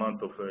substantial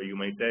amount of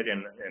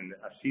humanitarian and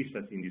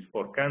assistance in these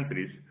 4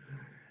 countries.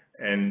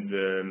 And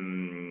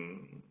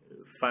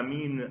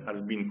famine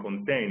has been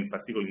contained,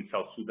 particularly in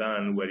South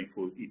Sudan, where it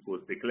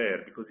was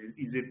declared, because it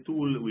is a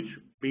tool which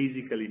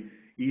basically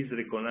is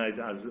recognized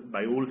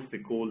by all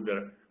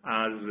stakeholders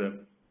as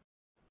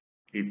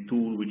a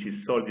tool which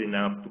is solid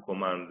enough to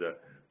command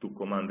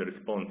the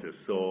responses.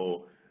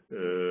 So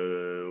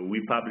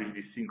we publish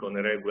this thing on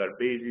a regular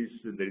basis.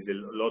 There is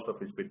a lot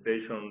of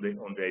expectation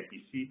on the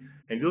IPC,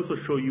 and we also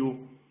show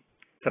you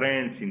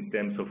trends in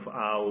terms of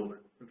how,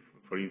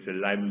 for instance,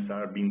 livelihoods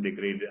are being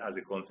degraded as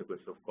a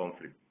consequence of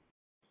conflict.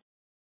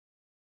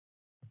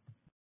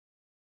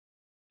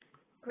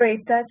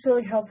 Great, that's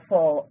really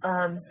helpful.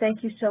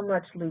 Thank you so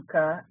much,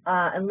 Luca.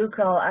 And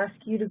Luca, I'll ask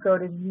you to go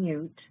to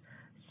mute.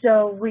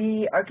 So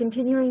we are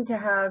continuing to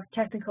have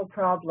technical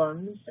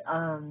problems.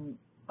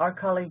 Our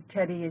colleague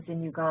Teddy is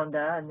in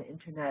Uganda, and the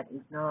internet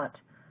is not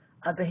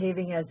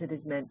behaving as it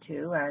is meant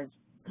to, as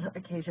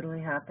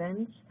occasionally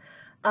happens.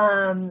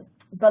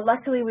 But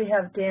luckily we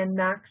have Dan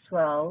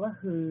Maxwell,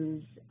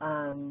 who's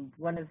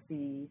one of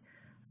the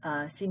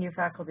senior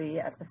faculty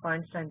at the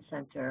Feinstein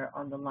Center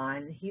on the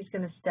line. He's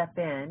going to step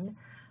in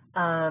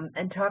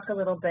and talk a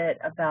little bit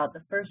about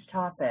the first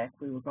topic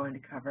we were going to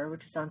cover,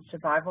 which is on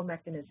survival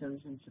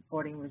mechanisms and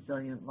supporting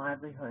resilient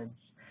livelihoods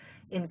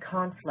in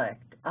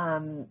conflict.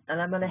 And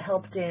I'm going to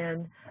help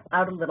Dan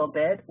out a little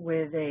bit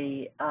with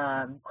a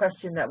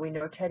question that we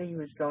know Teddy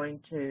was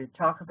going to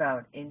talk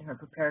about in her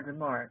prepared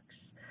remarks.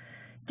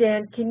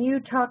 Dan, can you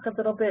talk a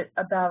little bit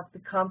about the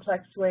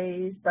complex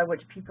ways by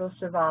which people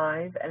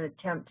survive and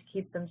attempt to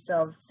keep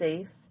themselves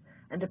safe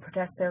and to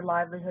protect their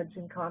livelihoods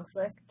in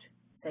conflict?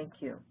 Thank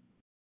you.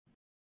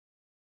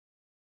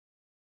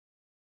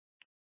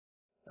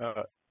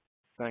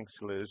 Thanks,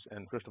 Liz.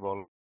 And first of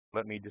all,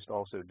 let me just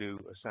also do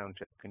a sound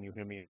check. Can you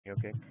hear me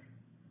okay?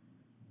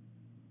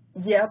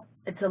 Yep,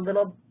 it's a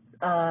little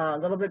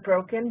bit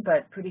broken,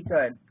 but pretty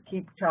good.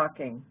 Keep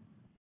talking.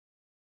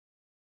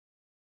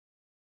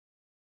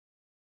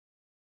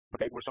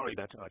 Okay, we're sorry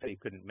that Teddy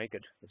couldn't make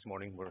it this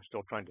morning. We're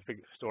still trying to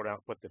sort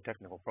out what the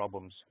technical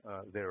problems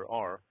there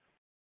are.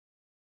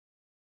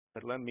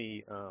 But let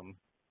me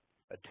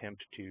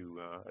attempt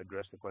to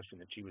address the question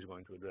that she was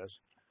going to address.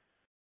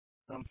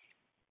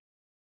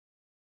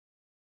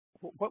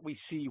 What we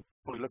see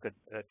when we look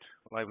at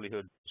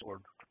livelihoods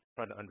or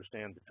try to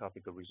understand the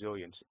topic of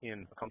resilience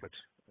in a conflict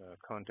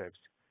context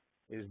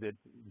is that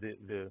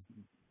the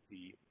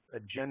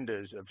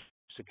agendas of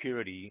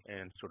security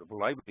and sort of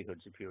livelihood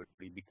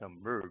security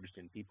become merged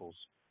in people's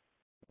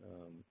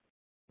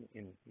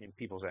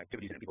people's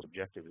activities and people's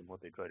objectives and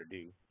what they try to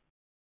do.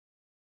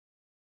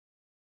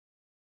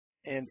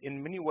 And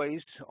in many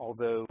ways,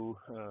 although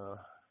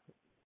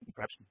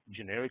perhaps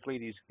generically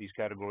these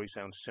categories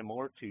sound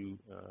similar to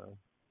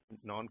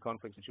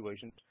non-conflict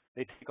situations,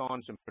 they take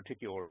on some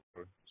particular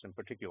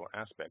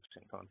aspects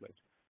in conflict.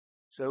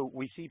 So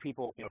we see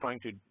people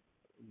trying to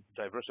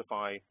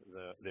diversify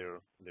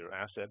their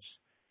assets,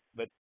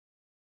 but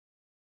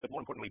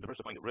more importantly,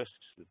 diversifying the risks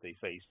that they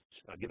face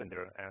given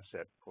their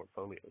asset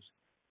portfolios.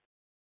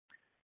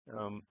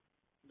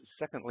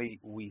 Secondly,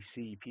 we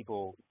see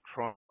people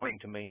trying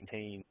to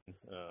maintain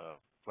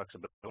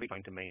flexibility,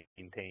 trying to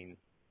maintain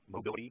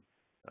mobility,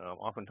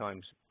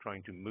 oftentimes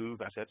trying to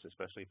move assets,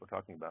 especially if we're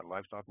talking about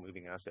livestock,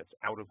 moving assets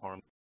out of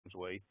harm's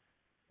way,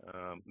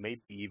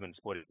 maybe even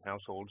splitting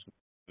households,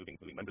 moving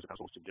members of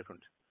households to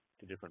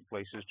different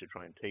places to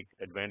try and take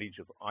advantage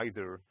of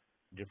either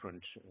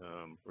different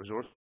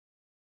resources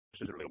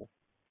available,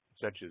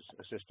 such as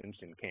assistance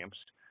in camps,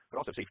 but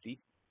also safety,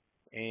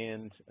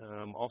 and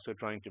also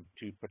trying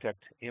to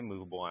protect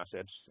immovable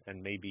assets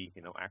and maybe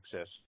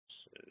access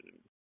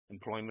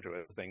employment or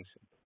other things,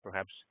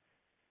 perhaps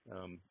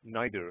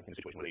neither in a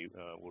situation where they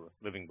were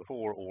living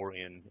before or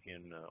in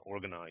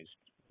organized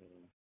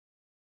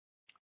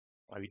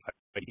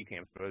IDP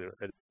camps or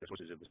other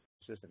sources of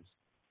assistance.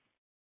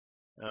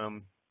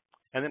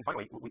 And then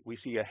finally, we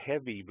see a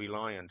heavy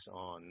reliance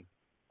on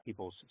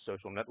people's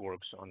social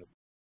networks, on the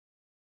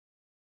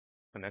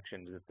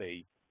connections that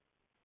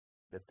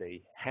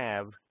they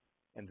have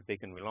and that they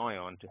can rely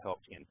on to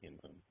help in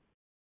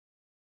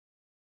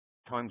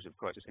times of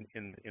crisis.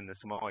 In the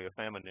Somalia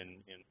famine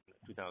in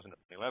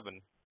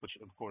 2011, which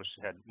of course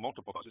had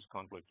multiple causes,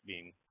 conflict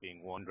being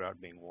one, drought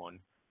being one,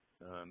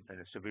 and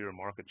a severe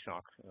market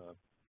shock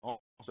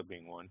also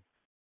being one,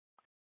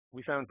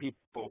 we found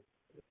people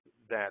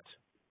that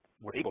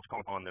were able to call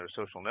upon their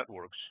social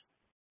networks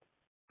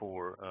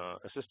for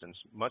assistance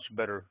much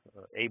better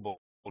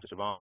able to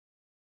survive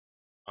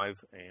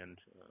and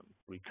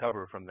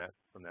recover from that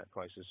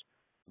crisis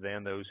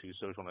than those whose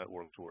social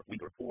networks were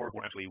weaker or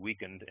were actually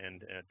weakened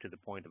and to the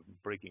point of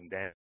breaking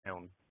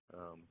down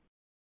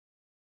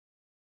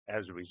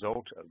as a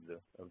result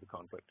of the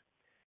conflict.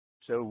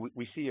 So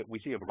we see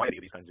a variety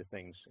of these kinds of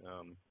things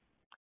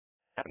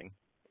happening,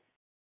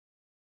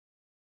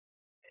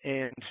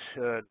 and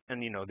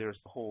there's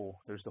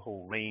the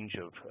whole range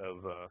of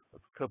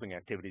coping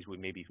activities we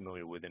may be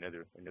familiar with in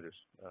other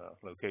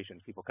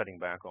locations. People cutting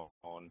back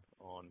on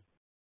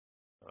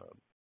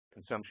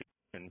consumption,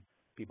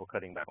 people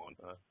cutting back on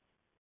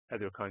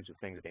other kinds of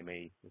things that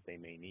they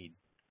may need.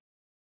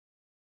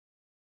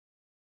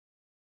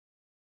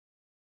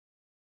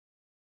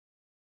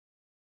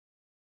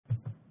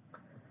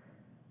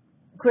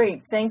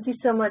 Great, thank you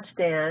so much,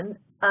 Dan.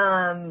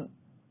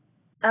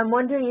 I'm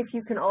wondering if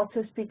you can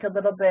also speak a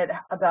little bit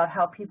about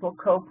how people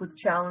cope with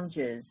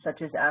challenges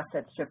such as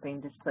asset stripping,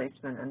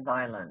 displacement, and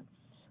violence.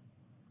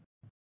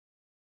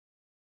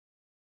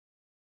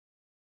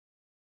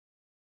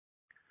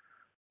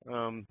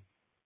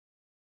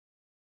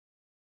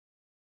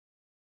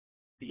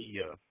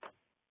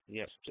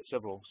 Yes,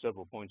 several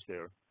points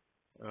there.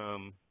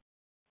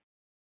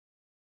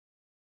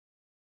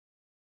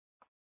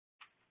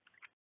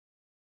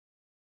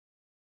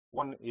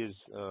 One is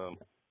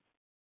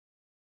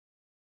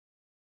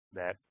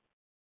that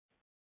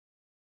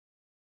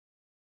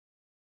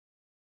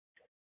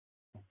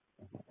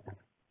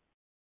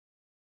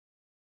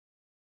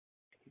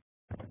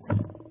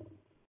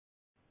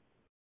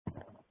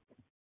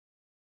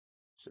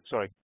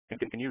sorry,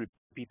 can you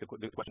repeat the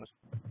question?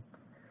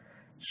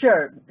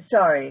 Sure,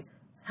 sorry.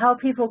 How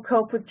people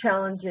cope with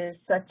challenges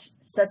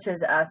such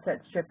as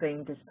asset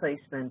stripping,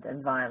 displacement,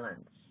 and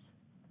violence.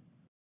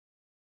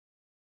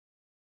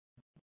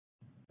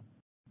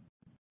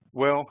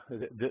 Well,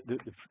 the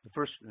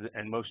first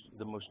and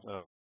the most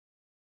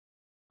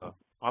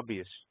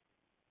obvious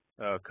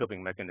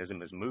coping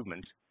mechanism is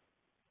movement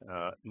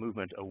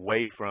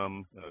away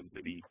from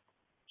the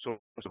source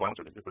of violence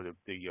or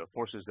the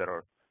forces that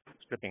are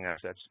stripping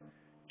assets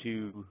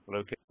to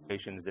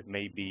locations that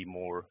may be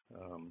more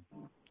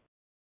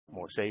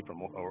safe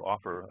or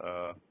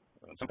offer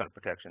some kind of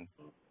protection.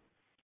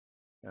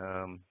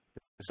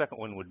 The second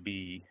one would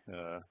be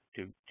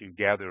to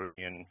gather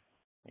in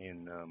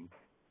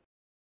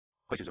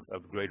places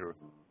of greater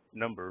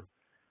number,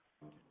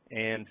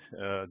 and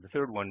the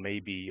third one may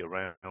be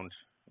around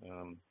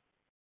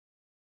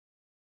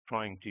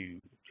trying to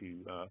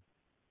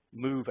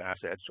move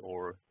assets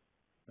or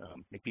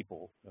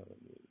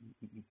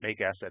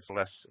make assets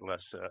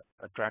less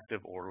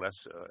attractive or less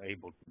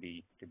able to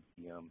be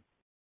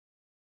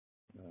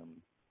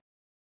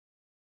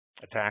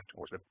attacked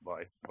or stripped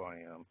by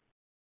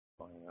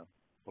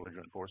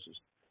belligerent forces.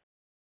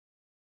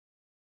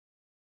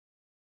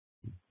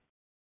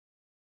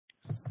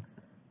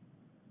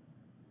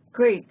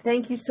 Great,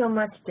 thank you so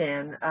much,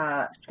 Dan.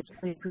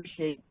 Really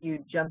appreciate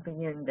you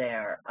jumping in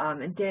there.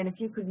 And Dan, if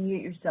you could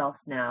mute yourself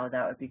now,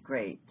 that would be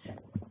great.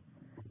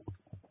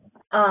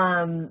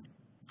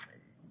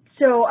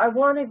 So I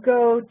want to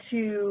go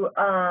to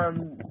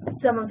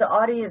some of the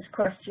audience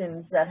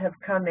questions that have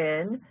come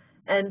in,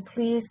 and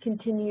please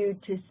continue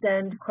to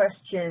send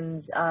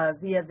questions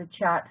via the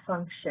chat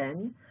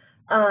function.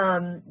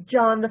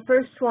 John, the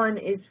first one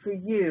is for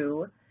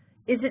you.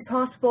 Is it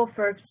possible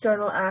for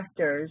external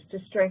actors to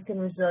strengthen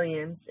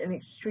resilience in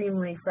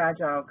extremely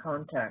fragile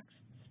contexts,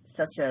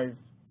 such as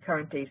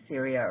current-day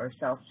Syria or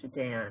South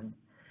Sudan?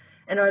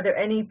 And are there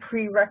any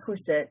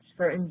prerequisites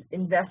for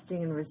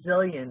investing in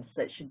resilience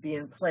that should be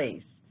in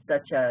place,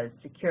 such as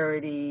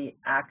security,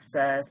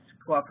 access,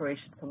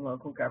 cooperation from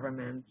local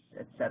governments,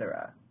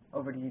 etc.?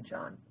 Over to you,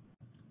 John.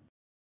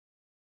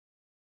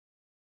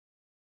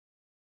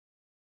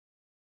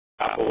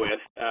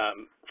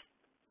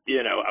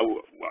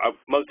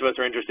 Most of us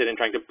are interested in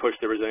trying to push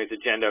the resilience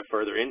agenda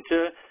further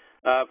into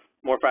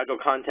more fragile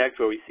contexts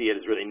where we see it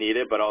as really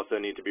needed, but also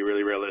need to be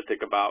really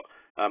realistic about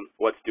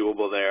what's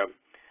doable there.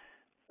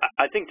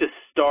 I think to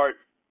start,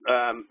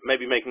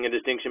 maybe making a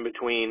distinction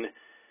between,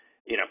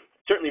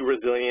 certainly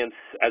resilience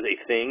as a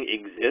thing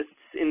exists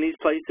in these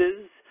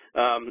places,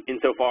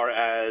 insofar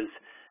as,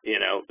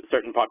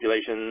 certain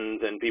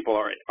populations and people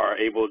are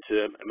able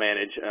to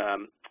manage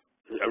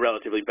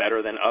relatively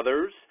better than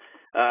others.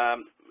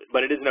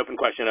 But it is an open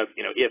question of,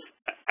 if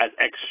as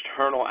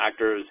external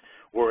actors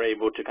we're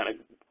able to kind of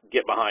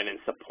get behind and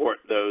support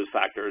those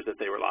factors that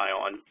they rely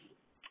on.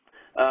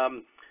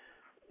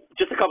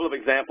 Just a couple of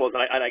examples,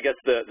 and I guess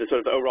the sort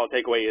of the overall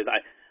takeaway is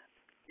I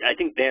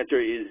think the answer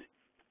is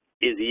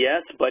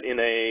yes, but in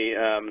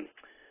a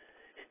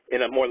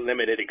more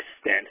limited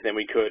extent than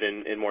we could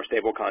in more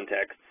stable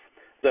contexts.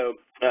 So,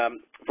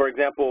 for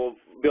example,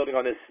 building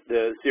on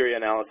the Syria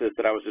analysis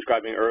that I was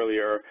describing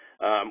earlier,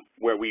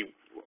 where we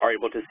are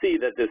able to see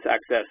that this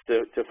access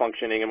to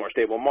functioning and more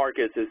stable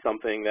markets is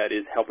something that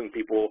is helping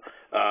people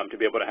to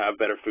be able to have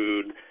better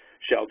food,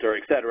 shelter,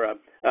 et cetera.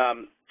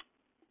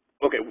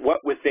 Okay,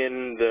 what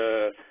within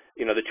the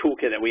the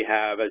toolkit that we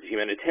have as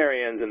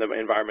humanitarians and the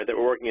environment that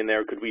we're working in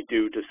there could we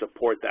do to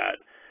support that?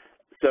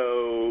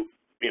 So,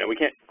 we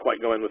can't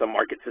quite go in with a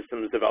market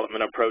systems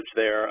development approach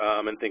there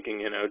and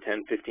thinking,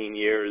 10, 15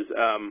 years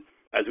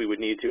as we would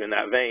need to in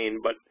that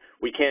vein, but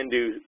we can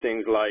do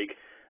things like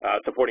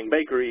supporting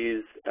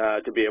bakeries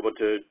to be able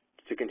to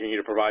continue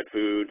to provide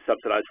food,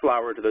 subsidize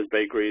flour to those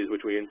bakeries,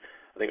 which I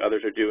think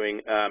others are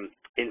doing,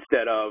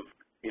 instead of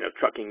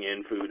trucking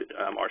in food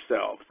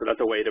ourselves. So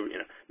that's a way to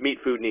meet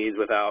food needs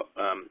without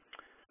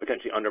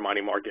potentially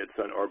undermining markets,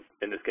 or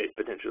in this case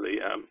potentially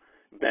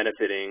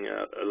benefiting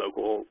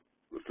local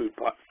food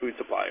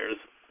suppliers.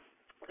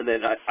 And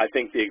then I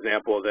think the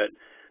example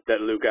that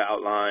Luca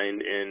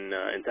outlined in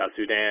South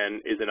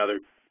Sudan is another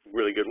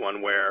really good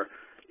one where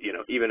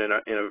even in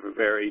a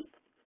very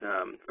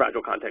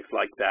fragile context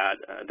like that,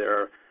 there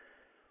are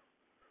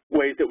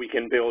ways that we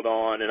can build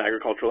on an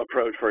agricultural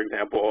approach, for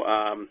example,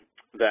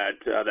 that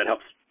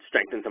helps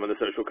strengthen some of the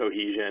social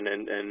cohesion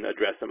and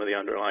address some of the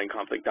underlying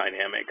conflict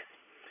dynamics.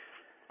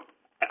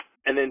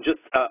 And then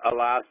just a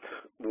last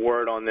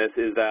word on this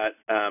is that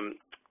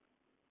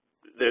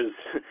there's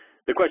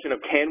the question of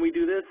can we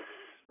do this,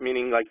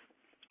 meaning like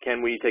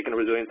can we take a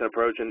resilience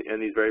approach in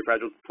these very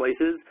fragile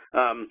places?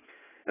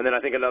 And then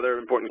I think another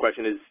important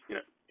question is,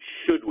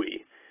 should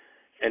we?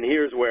 And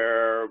here's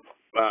where,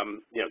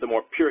 the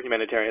more pure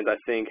humanitarians, I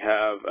think,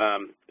 have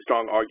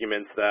strong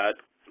arguments that,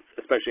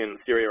 especially in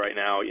Syria right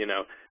now,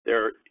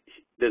 there's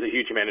a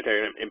huge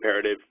humanitarian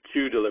imperative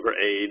to deliver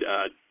aid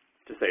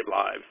to save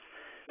lives.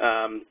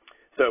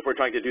 So if we're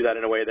trying to do that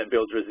in a way that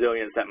builds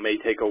resilience, that may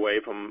take away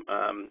from,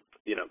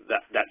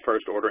 that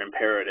first order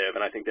imperative.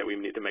 And I think that we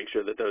need to make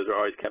sure that those are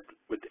always kept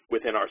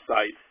within our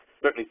sights.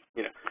 Certainly,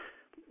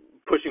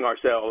 pushing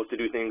ourselves to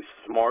do things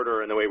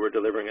smarter in the way we're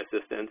delivering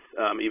assistance,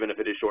 even if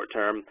it is short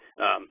term,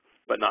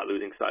 but not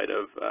losing sight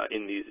of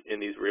in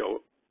these real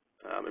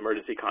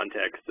emergency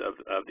contexts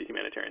of the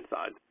humanitarian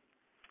side.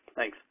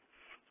 Thanks.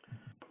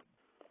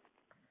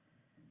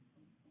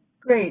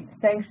 Great,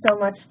 thanks so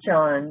much,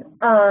 John.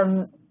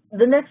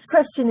 The next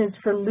question is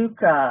for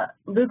Luca.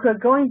 Luca,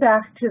 going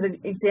back to the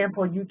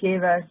example you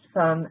gave us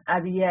from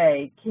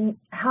ABA,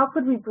 how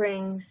could we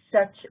bring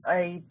such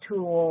a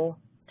tool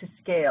to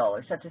scale,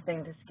 or such a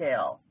thing to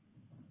scale?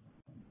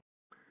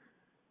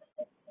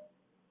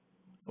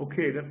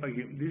 Okay,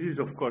 this is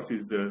of course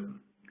and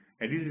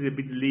this is a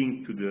bit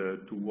linked to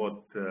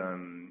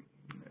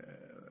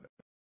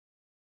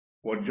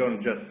what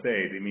John just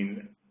said. I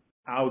mean,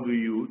 how do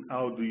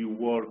you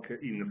work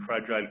in a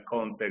fragile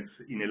context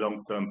in a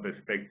long-term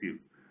perspective?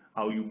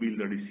 How you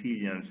build a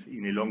resilience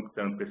in a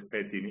long-term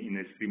perspective in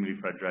an extremely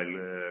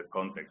fragile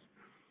context?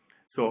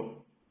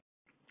 So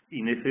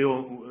in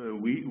FAO,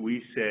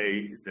 we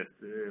say that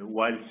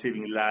while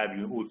saving lives,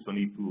 you also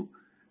need to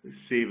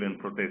save and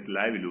protect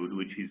livelihood,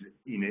 which is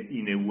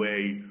in a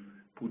way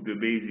put the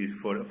basis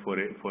for a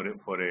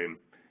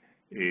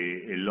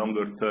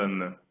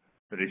longer-term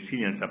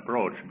resilience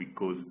approach,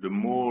 because the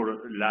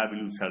more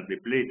livelihoods are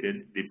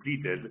depleted,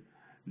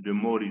 the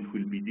more it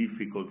will be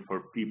difficult for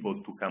people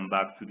to come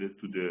back to the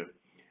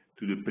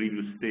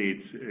previous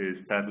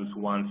status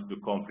once the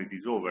conflict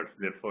is over.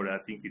 Therefore, I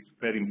think it's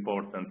very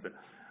important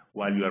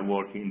while you are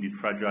working in this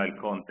fragile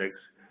context,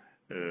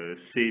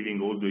 saving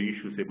all the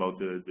issues about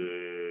the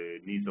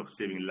needs of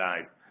saving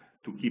lives,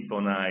 to keep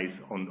an eye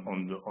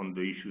on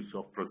the issues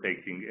of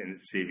protecting and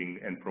saving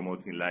and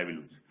promoting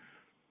livelihoods.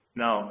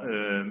 Now,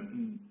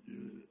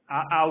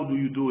 how do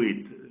you do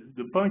it?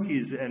 The point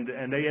is,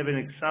 and I have an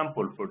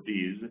example for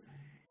this,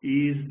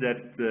 is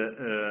that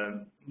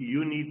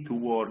you need to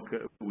work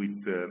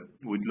with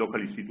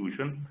local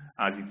institutions,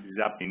 as it is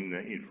happening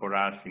for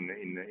us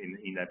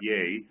in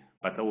ABA,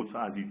 but also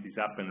as it is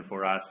happening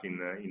for us in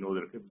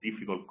other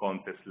difficult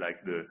contexts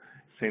like the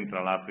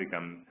Central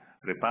African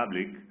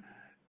Republic,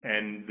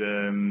 and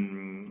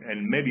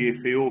maybe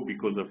FAO,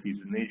 because of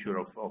its nature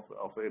of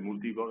a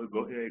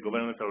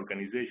multi-governmental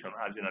organization,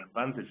 has an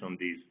advantage on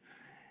this,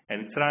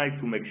 and try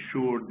to make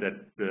sure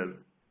that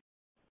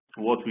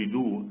what we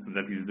do,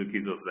 that is the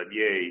case of the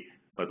ABA,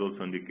 but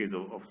also in the case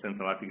of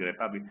Central African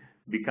Republic,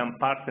 become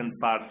part and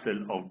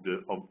parcel of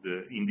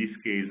the in this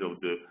case of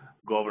the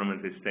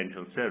government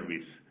extension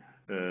service.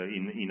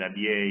 In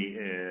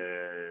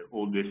ABA,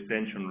 all the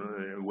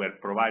extension were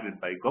provided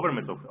by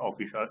government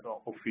officer,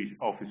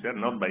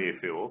 not by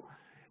FAO,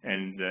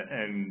 and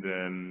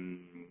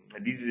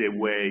this is a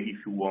way,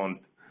 if you want,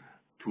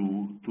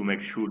 to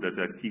make sure that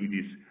the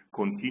activities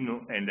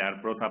continue and are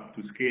brought up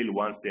to scale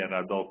once they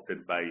are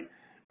adopted by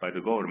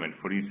the government.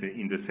 For instance,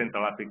 in the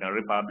Central African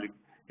Republic,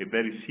 a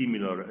very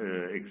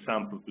similar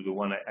example to the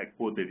one I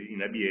quoted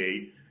in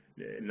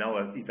ABA, now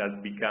it has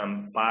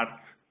become part,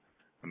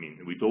 I mean,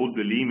 with all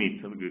the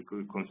limits,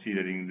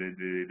 considering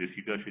the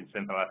situation in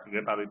Central African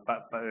Republic,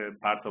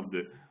 part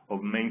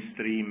of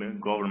mainstream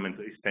government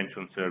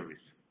extension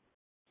service.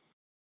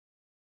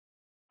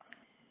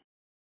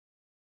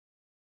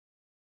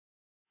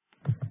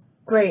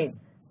 Great.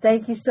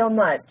 Thank you so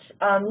much.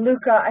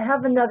 Luca, I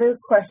have another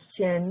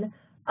question,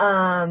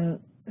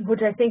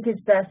 which I think is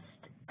best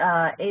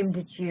aimed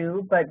at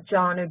you, but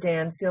John or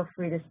Dan, feel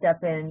free to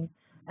step in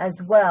as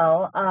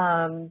well.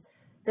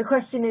 The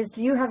question is,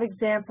 do you have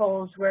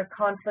examples where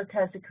conflict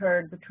has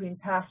occurred between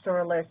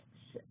pastoralists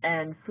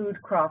and food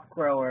crop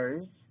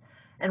growers,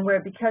 and where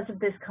because of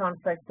this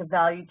conflict the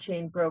value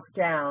chain broke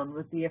down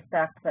with the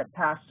effect that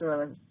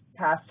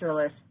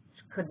pastoralists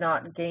could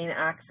not gain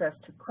access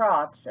to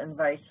crops and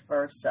vice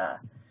versa?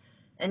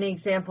 Any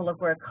example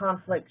of where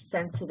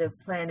conflict-sensitive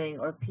planning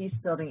or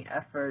peace-building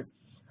efforts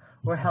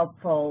were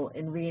helpful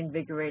in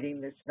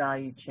reinvigorating this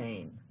value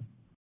chain?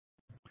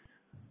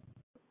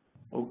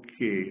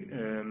 Okay,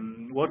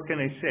 what can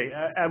I say?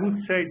 I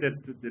would say that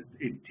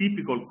a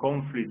typical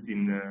conflict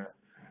in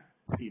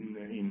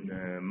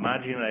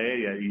marginal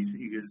area is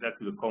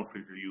exactly the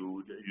conflict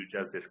you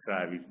just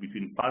described. It's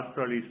between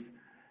pastoralists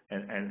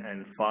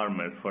and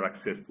farmers for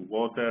access to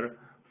water,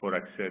 for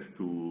access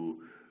to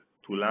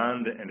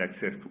land, and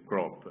access to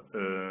crop.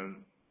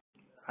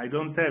 I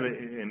don't have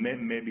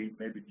maybe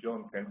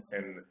John can.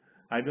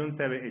 I don't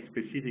have a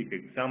specific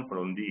example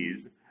on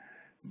this.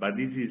 But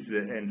this is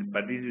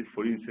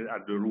for instance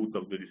at the root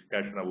of the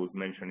discussion I was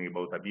mentioning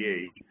about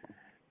ABA.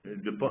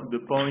 The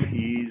point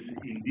is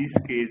in these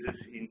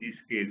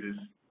cases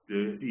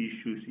the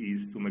issue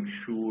is to make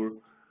sure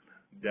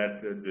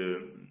that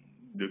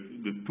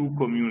the two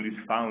communities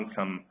found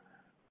some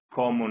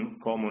common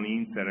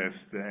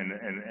interest and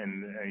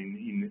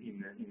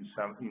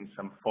in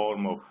some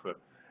form of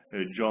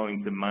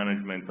joint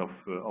management of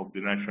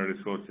the natural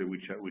resources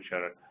which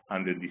are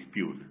under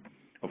dispute.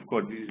 Of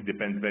course, this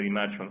depends very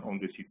much on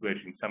the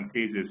situation. In some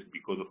cases,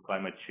 because of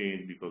climate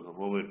change, because of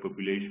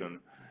overpopulation,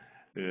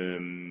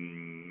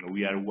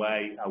 we are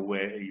way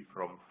away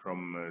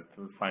from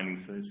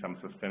finding some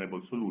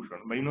sustainable solution.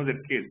 But in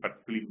other cases,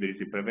 particularly if there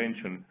is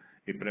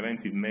a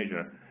preventive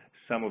measure,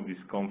 some of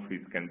these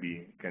conflicts can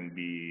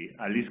be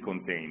at least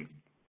contained.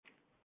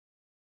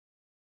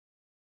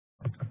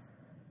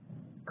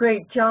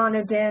 Great. John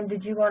or Dan,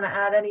 did you want to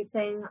add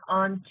anything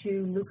on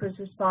to Luca's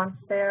response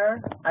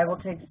there? I will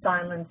take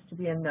silence to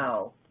be a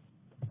no.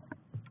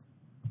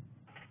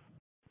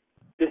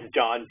 This is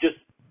John. Just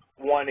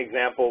one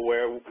example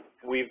where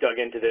we've dug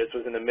into this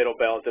was in the middle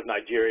belt of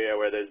Nigeria,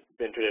 where there's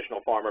been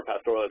traditional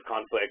farmer-pastoralist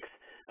conflicts.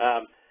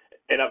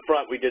 And up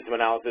front, we did some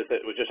analysis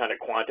that was just trying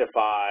to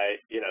quantify,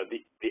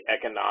 the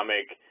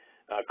economic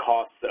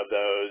costs of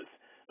those.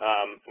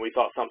 We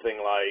saw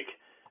something like,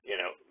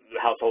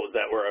 households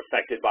that were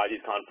affected by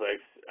these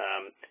conflicts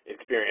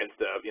experienced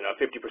a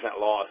 50%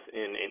 loss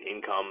in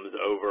incomes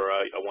over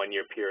a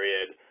one-year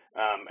period,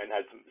 and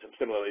had some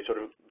similarly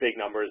sort of big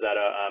numbers at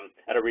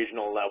a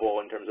regional level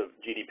in terms of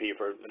GDP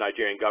for the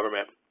Nigerian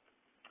government.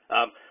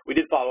 We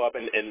did follow up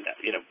and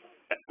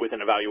with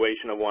an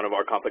evaluation of one of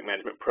our conflict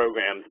management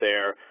programs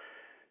there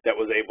that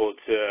was able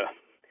to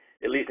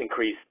at least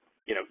increase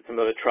some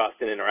of the trust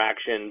and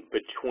interaction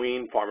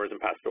between farmers and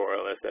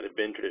pastoralists that had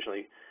been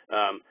traditionally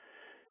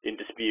in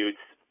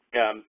disputes.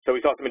 So we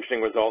saw some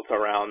interesting results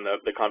around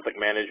the conflict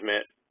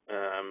management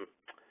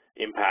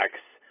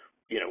impacts.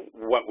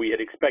 What we had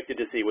expected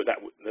to see was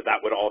that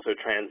would also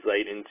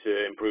translate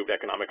into improved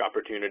economic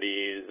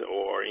opportunities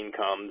or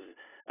incomes.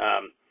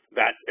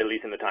 That, at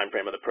least in the time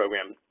frame of the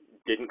program,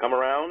 didn't come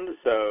around.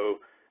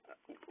 So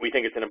we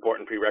think it's an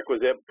important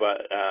prerequisite,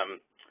 but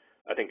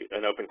I think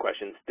an open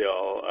question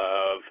still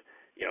of,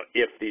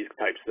 if these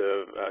types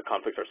of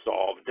conflicts are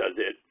solved, does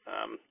it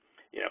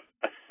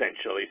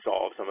essentially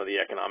solve some of the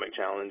economic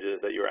challenges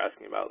that you were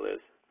asking about,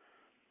 Liz?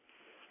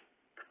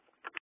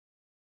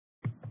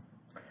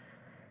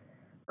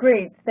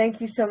 Great.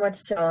 Thank you so much,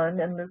 John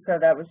and Luca.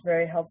 That was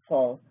very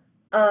helpful.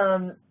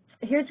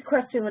 Here's a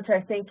question which I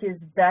think is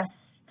best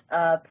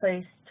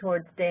placed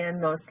towards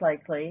Dan, most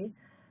likely.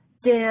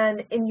 Dan,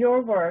 in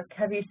your work,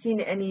 have you seen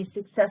any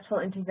successful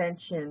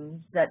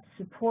interventions that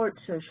support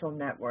social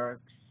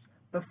networks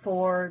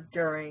before,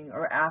 during,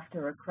 or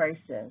after a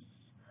crisis?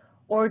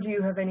 Or do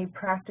you have any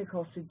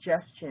practical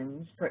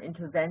suggestions for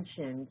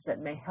interventions that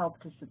may help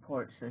to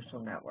support social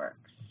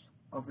networks?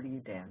 Over to you,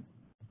 Dan.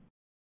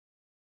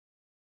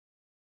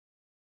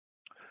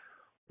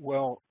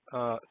 Well,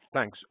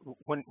 Thanks.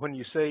 When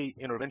you say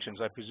interventions,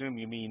 I presume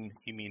you mean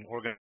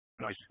organized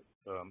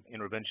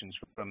interventions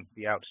from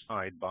the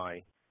outside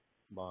by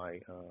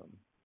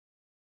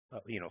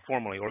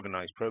formally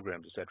organized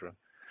programs, etc.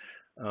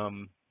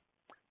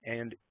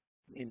 And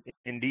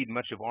indeed,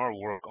 much of our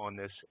work on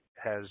this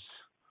has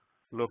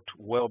looked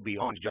well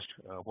beyond just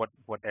what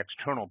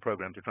external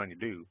programs are trying to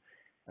do.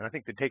 And I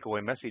think the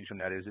takeaway message from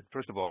that is that,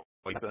 first of all,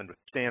 you have to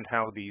understand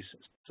how these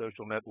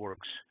social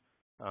networks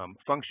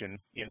function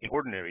in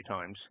ordinary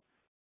times,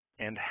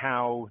 and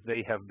how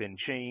they have been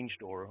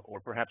changed or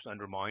perhaps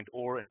undermined,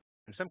 or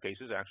in some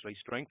cases actually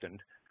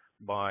strengthened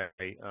by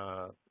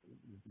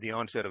the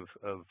onset of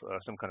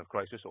some kind of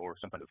crisis or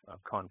some kind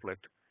of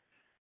conflict.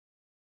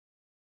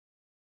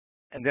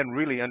 And then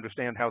really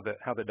understand how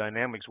the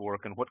dynamics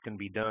work and what can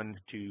be done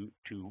to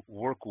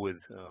work with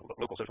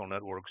local social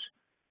networks,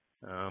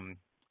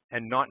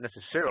 and not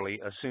necessarily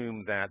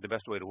assume that the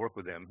best way to work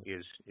with them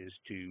is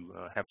to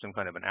have some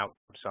kind of an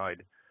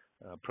outside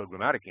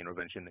programmatic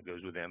intervention that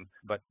goes with them.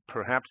 But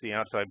perhaps the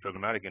outside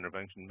programmatic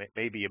intervention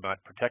may be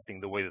about protecting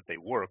the way that they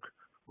work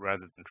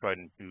rather than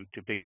trying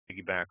to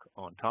piggyback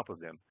on top of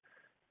them.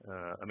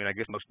 I mean, I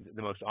guess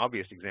the most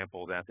obvious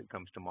example of that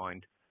comes to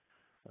mind,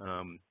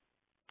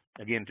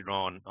 again, to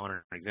draw on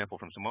an example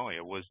from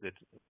Somalia, was that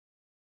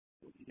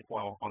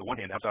while on the one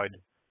hand outside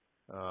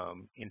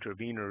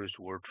interveners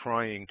were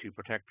trying to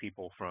protect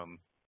people from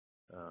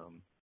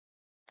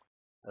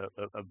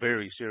a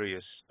very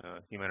serious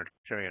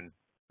humanitarian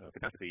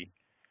catastrophe,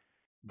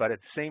 but at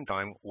the same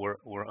time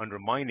were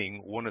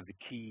undermining one of the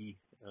key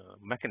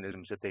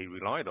mechanisms that they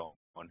relied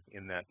on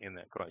in that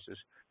crisis.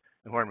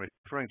 And what I'm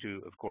referring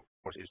to, of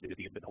course, is the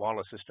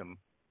hawala system,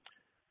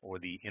 or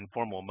the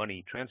informal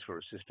money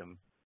transfer system,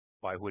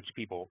 by which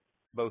people,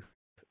 both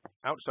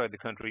outside the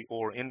country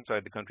or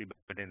inside the country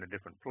but in a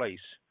different place,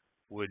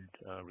 would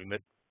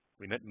remit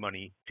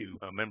money to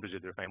members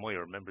of their family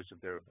or members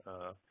of their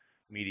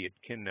immediate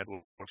kin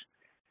networks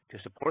to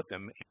support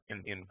them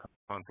in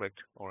conflict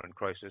or in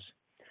crisis.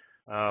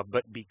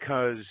 But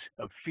because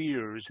of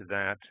fears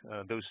that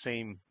those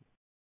same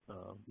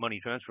money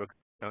transfer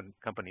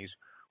companies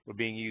were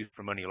being used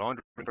for money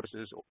laundering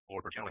purposes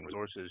or for channeling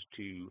resources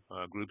to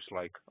groups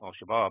like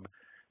Al-Shabaab,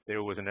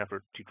 there was an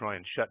effort to try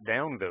and shut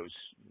down those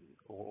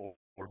or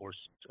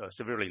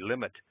severely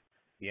limit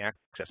the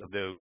access of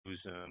those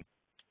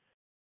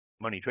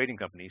money trading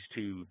companies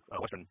to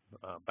Western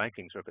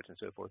banking circuits and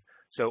so forth.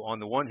 So on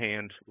the one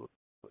hand,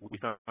 we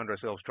found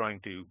ourselves trying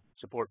to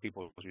support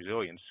people's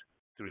resilience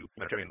through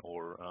humanitarian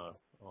or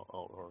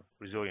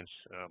resilience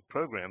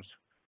programs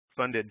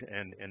funded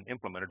and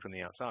implemented from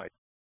the outside.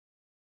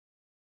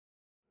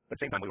 At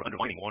the same time, we were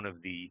undermining one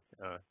of the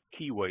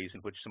key ways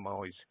in which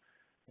Somalis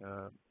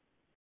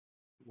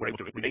were able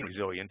to remain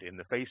resilient in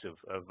the face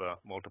of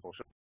multiple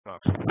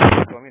shocks.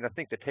 So, I mean, I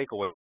think the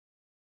takeaway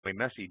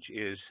message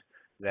is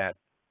that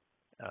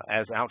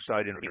as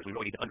outside interveners, we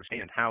really need to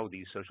understand how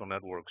these social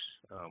networks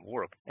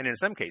work. And in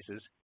some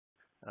cases,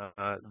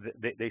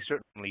 they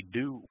certainly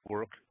do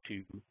work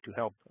to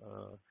help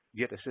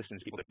get assistance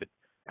to people that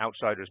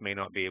outsiders may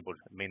not be able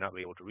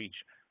to reach.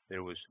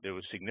 There was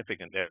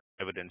significant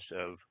evidence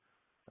of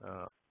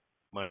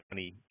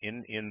money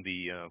in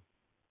the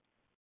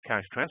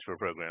cash transfer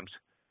programs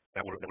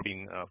that were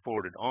being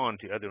forwarded on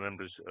to other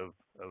members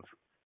of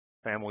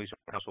families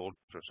or households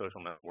or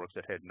social networks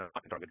that had not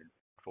been targeted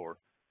for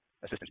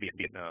assistance,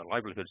 be it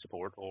livelihood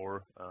support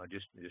or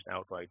just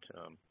outright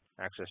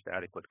access to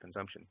adequate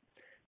consumption.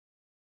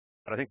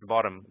 But I think the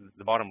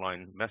bottom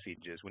line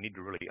message is we need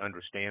to really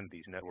understand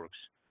these networks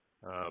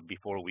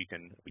before we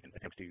can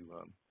attempt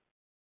to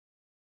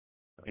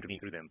intervene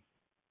through them.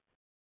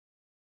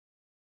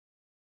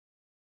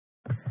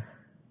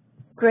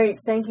 Great,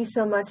 thank you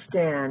so much,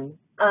 Dan.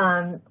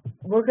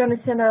 We're going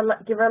to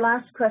give our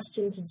last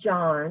question to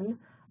John.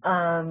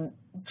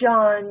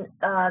 John,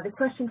 the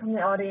question from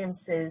the audience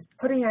is,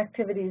 putting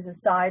activities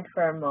aside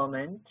for a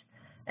moment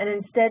and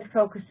instead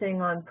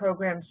focusing on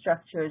program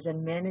structures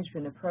and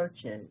management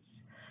approaches,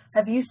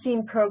 have you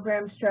seen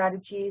program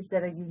strategies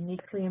that are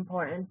uniquely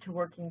important to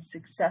working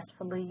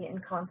successfully in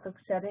conflict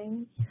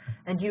settings?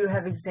 And do you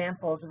have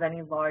examples of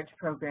any large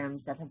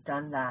programs that have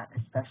done that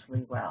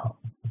especially well?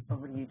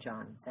 Over to you,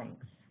 John.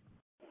 Thanks.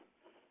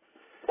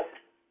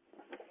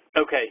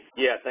 Okay.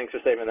 Yeah, thanks for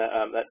saving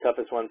that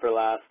toughest one for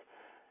last.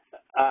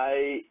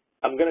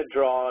 I'm going to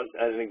draw as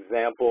an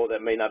example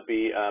that may not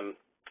be,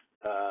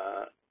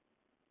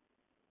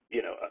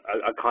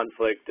 a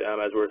conflict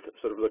as we're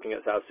sort of looking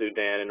at South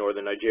Sudan and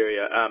northern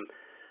Nigeria,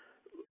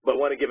 but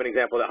want to give an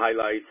example that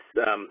highlights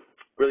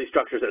really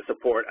structures that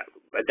support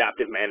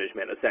adaptive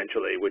management,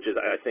 essentially, which is,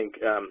 I think,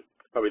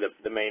 probably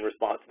the main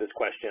response to this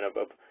question of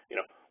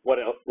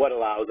what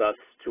allows us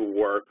to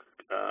work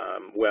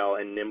well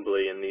and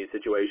nimbly in these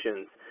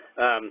situations.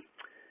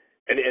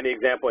 And the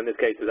example in this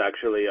case is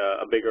actually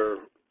a bigger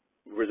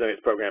resilience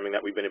programming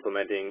that we've been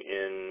implementing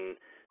in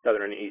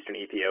southern and eastern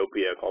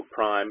Ethiopia called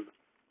PRIME.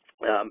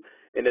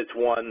 And it's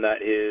one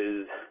that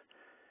is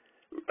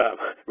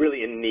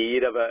really in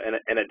need of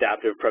an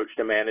adaptive approach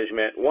to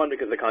management. One,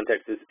 because the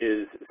context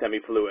is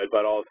semi-fluid,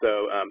 but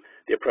also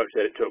the approach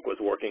that it took was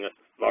working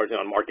largely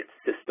on market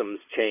systems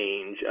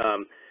change,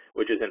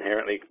 which is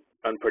inherently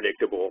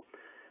unpredictable.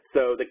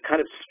 So the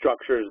kind of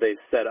structures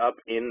they've set up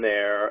in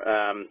there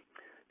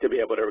to be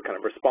able to kind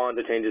of respond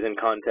to changes in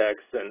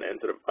context and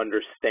sort of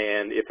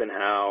understand if and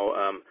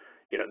how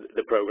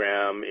the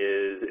program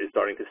is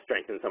starting to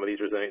strengthen some of these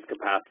resilience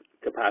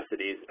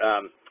capacities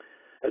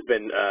has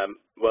been,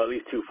 well, at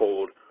least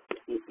twofold.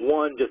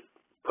 One, just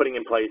putting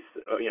in place,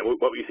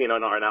 what we've seen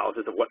on our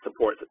analysis of what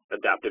supports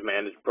adaptive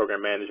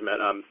program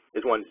management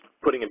is one,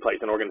 putting in place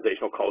an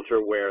organizational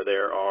culture where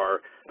there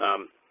are,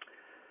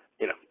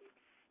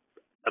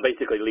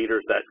 basically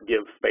leaders that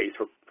give space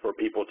for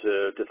people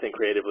to think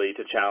creatively,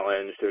 to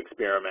challenge, to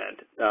experiment.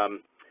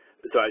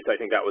 So I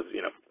think that was,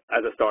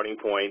 as a starting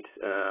point,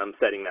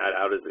 setting that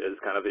out as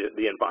kind of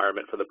the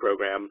environment for the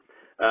program.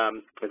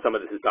 And some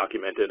of this is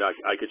documented.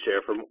 I could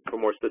share for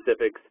more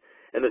specifics.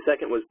 And the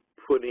second was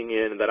putting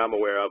in, that I'm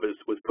aware of,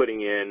 was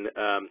putting in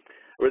a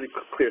really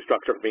clear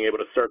structure for being able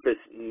to surface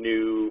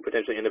new,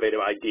 potentially innovative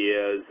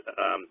ideas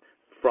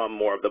from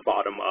more of the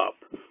bottom up.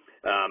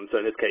 So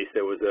in this case,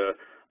 there was a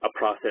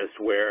process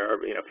where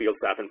field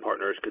staff and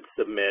partners could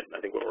submit,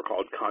 I think, what were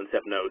called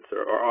concept notes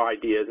or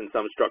ideas in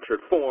some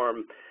structured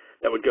form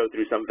that would go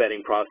through some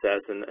vetting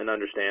process and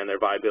understand their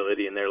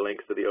viability and their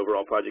links to the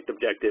overall project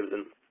objectives.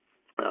 And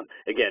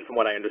again, from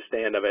what I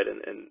understand of it,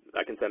 and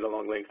I can send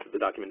along links to the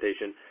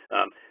documentation,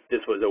 this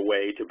was a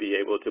way to be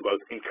able to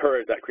both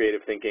encourage that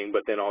creative thinking,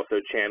 but then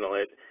also channel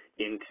it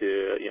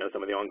into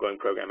some of the ongoing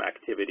program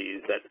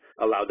activities that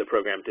allowed the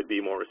program to be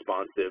more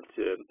responsive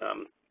to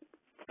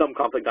some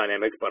conflict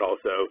dynamics, but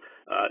also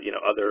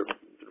other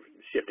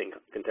shifting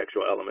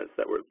contextual elements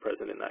that were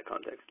present in that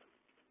context.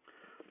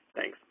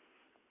 Thanks.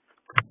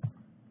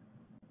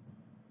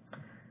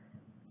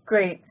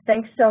 Great.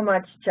 Thanks so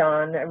much,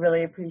 John. I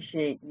really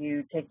appreciate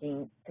you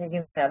taking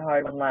that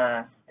hard one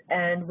last.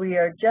 And we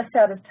are just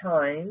out of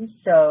time,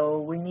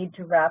 so we need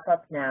to wrap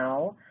up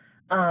now.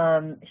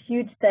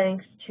 Huge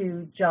thanks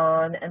to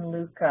John and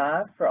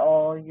Luca for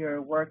all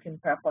your work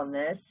and prep on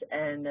this,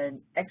 and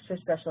an extra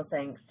special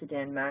thanks to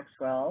Dan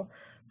Maxwell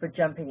for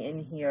jumping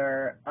in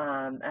here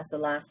at the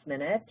last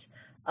minute.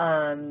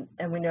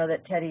 And we know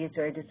that Teddy is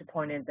very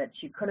disappointed that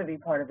she couldn't be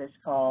part of this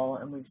call,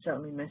 and we've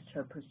certainly missed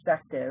her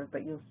perspective,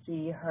 but you'll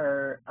see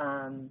her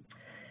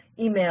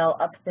email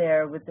up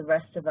there with the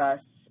rest of us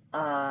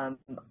on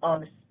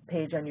the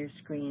page on your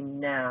screen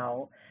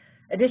now.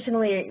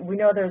 Additionally, we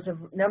know there's a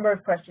number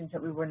of questions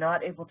that we were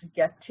not able to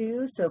get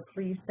to, so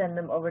please send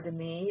them over to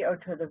me or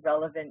to the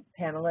relevant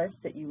panelists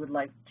that you would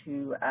like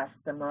to ask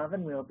them of,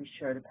 and we'll be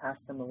sure to pass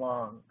them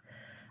along.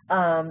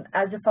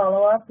 As a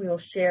follow-up, we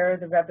will share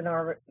the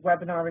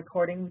webinar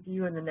recording with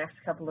you in the next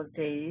couple of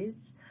days.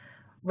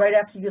 Right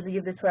after you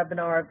leave this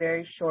webinar, a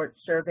very short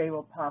survey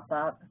will pop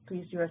up.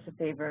 Please do us a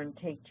favor and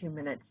take 2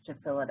 minutes to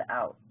fill it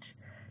out.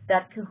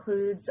 That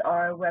concludes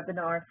our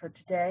webinar for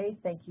today.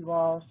 Thank you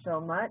all so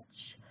much.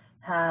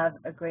 Have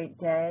a great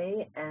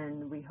day,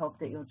 and we hope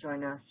that you'll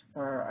join us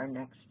for our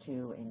next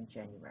two in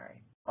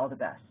January. All the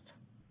best.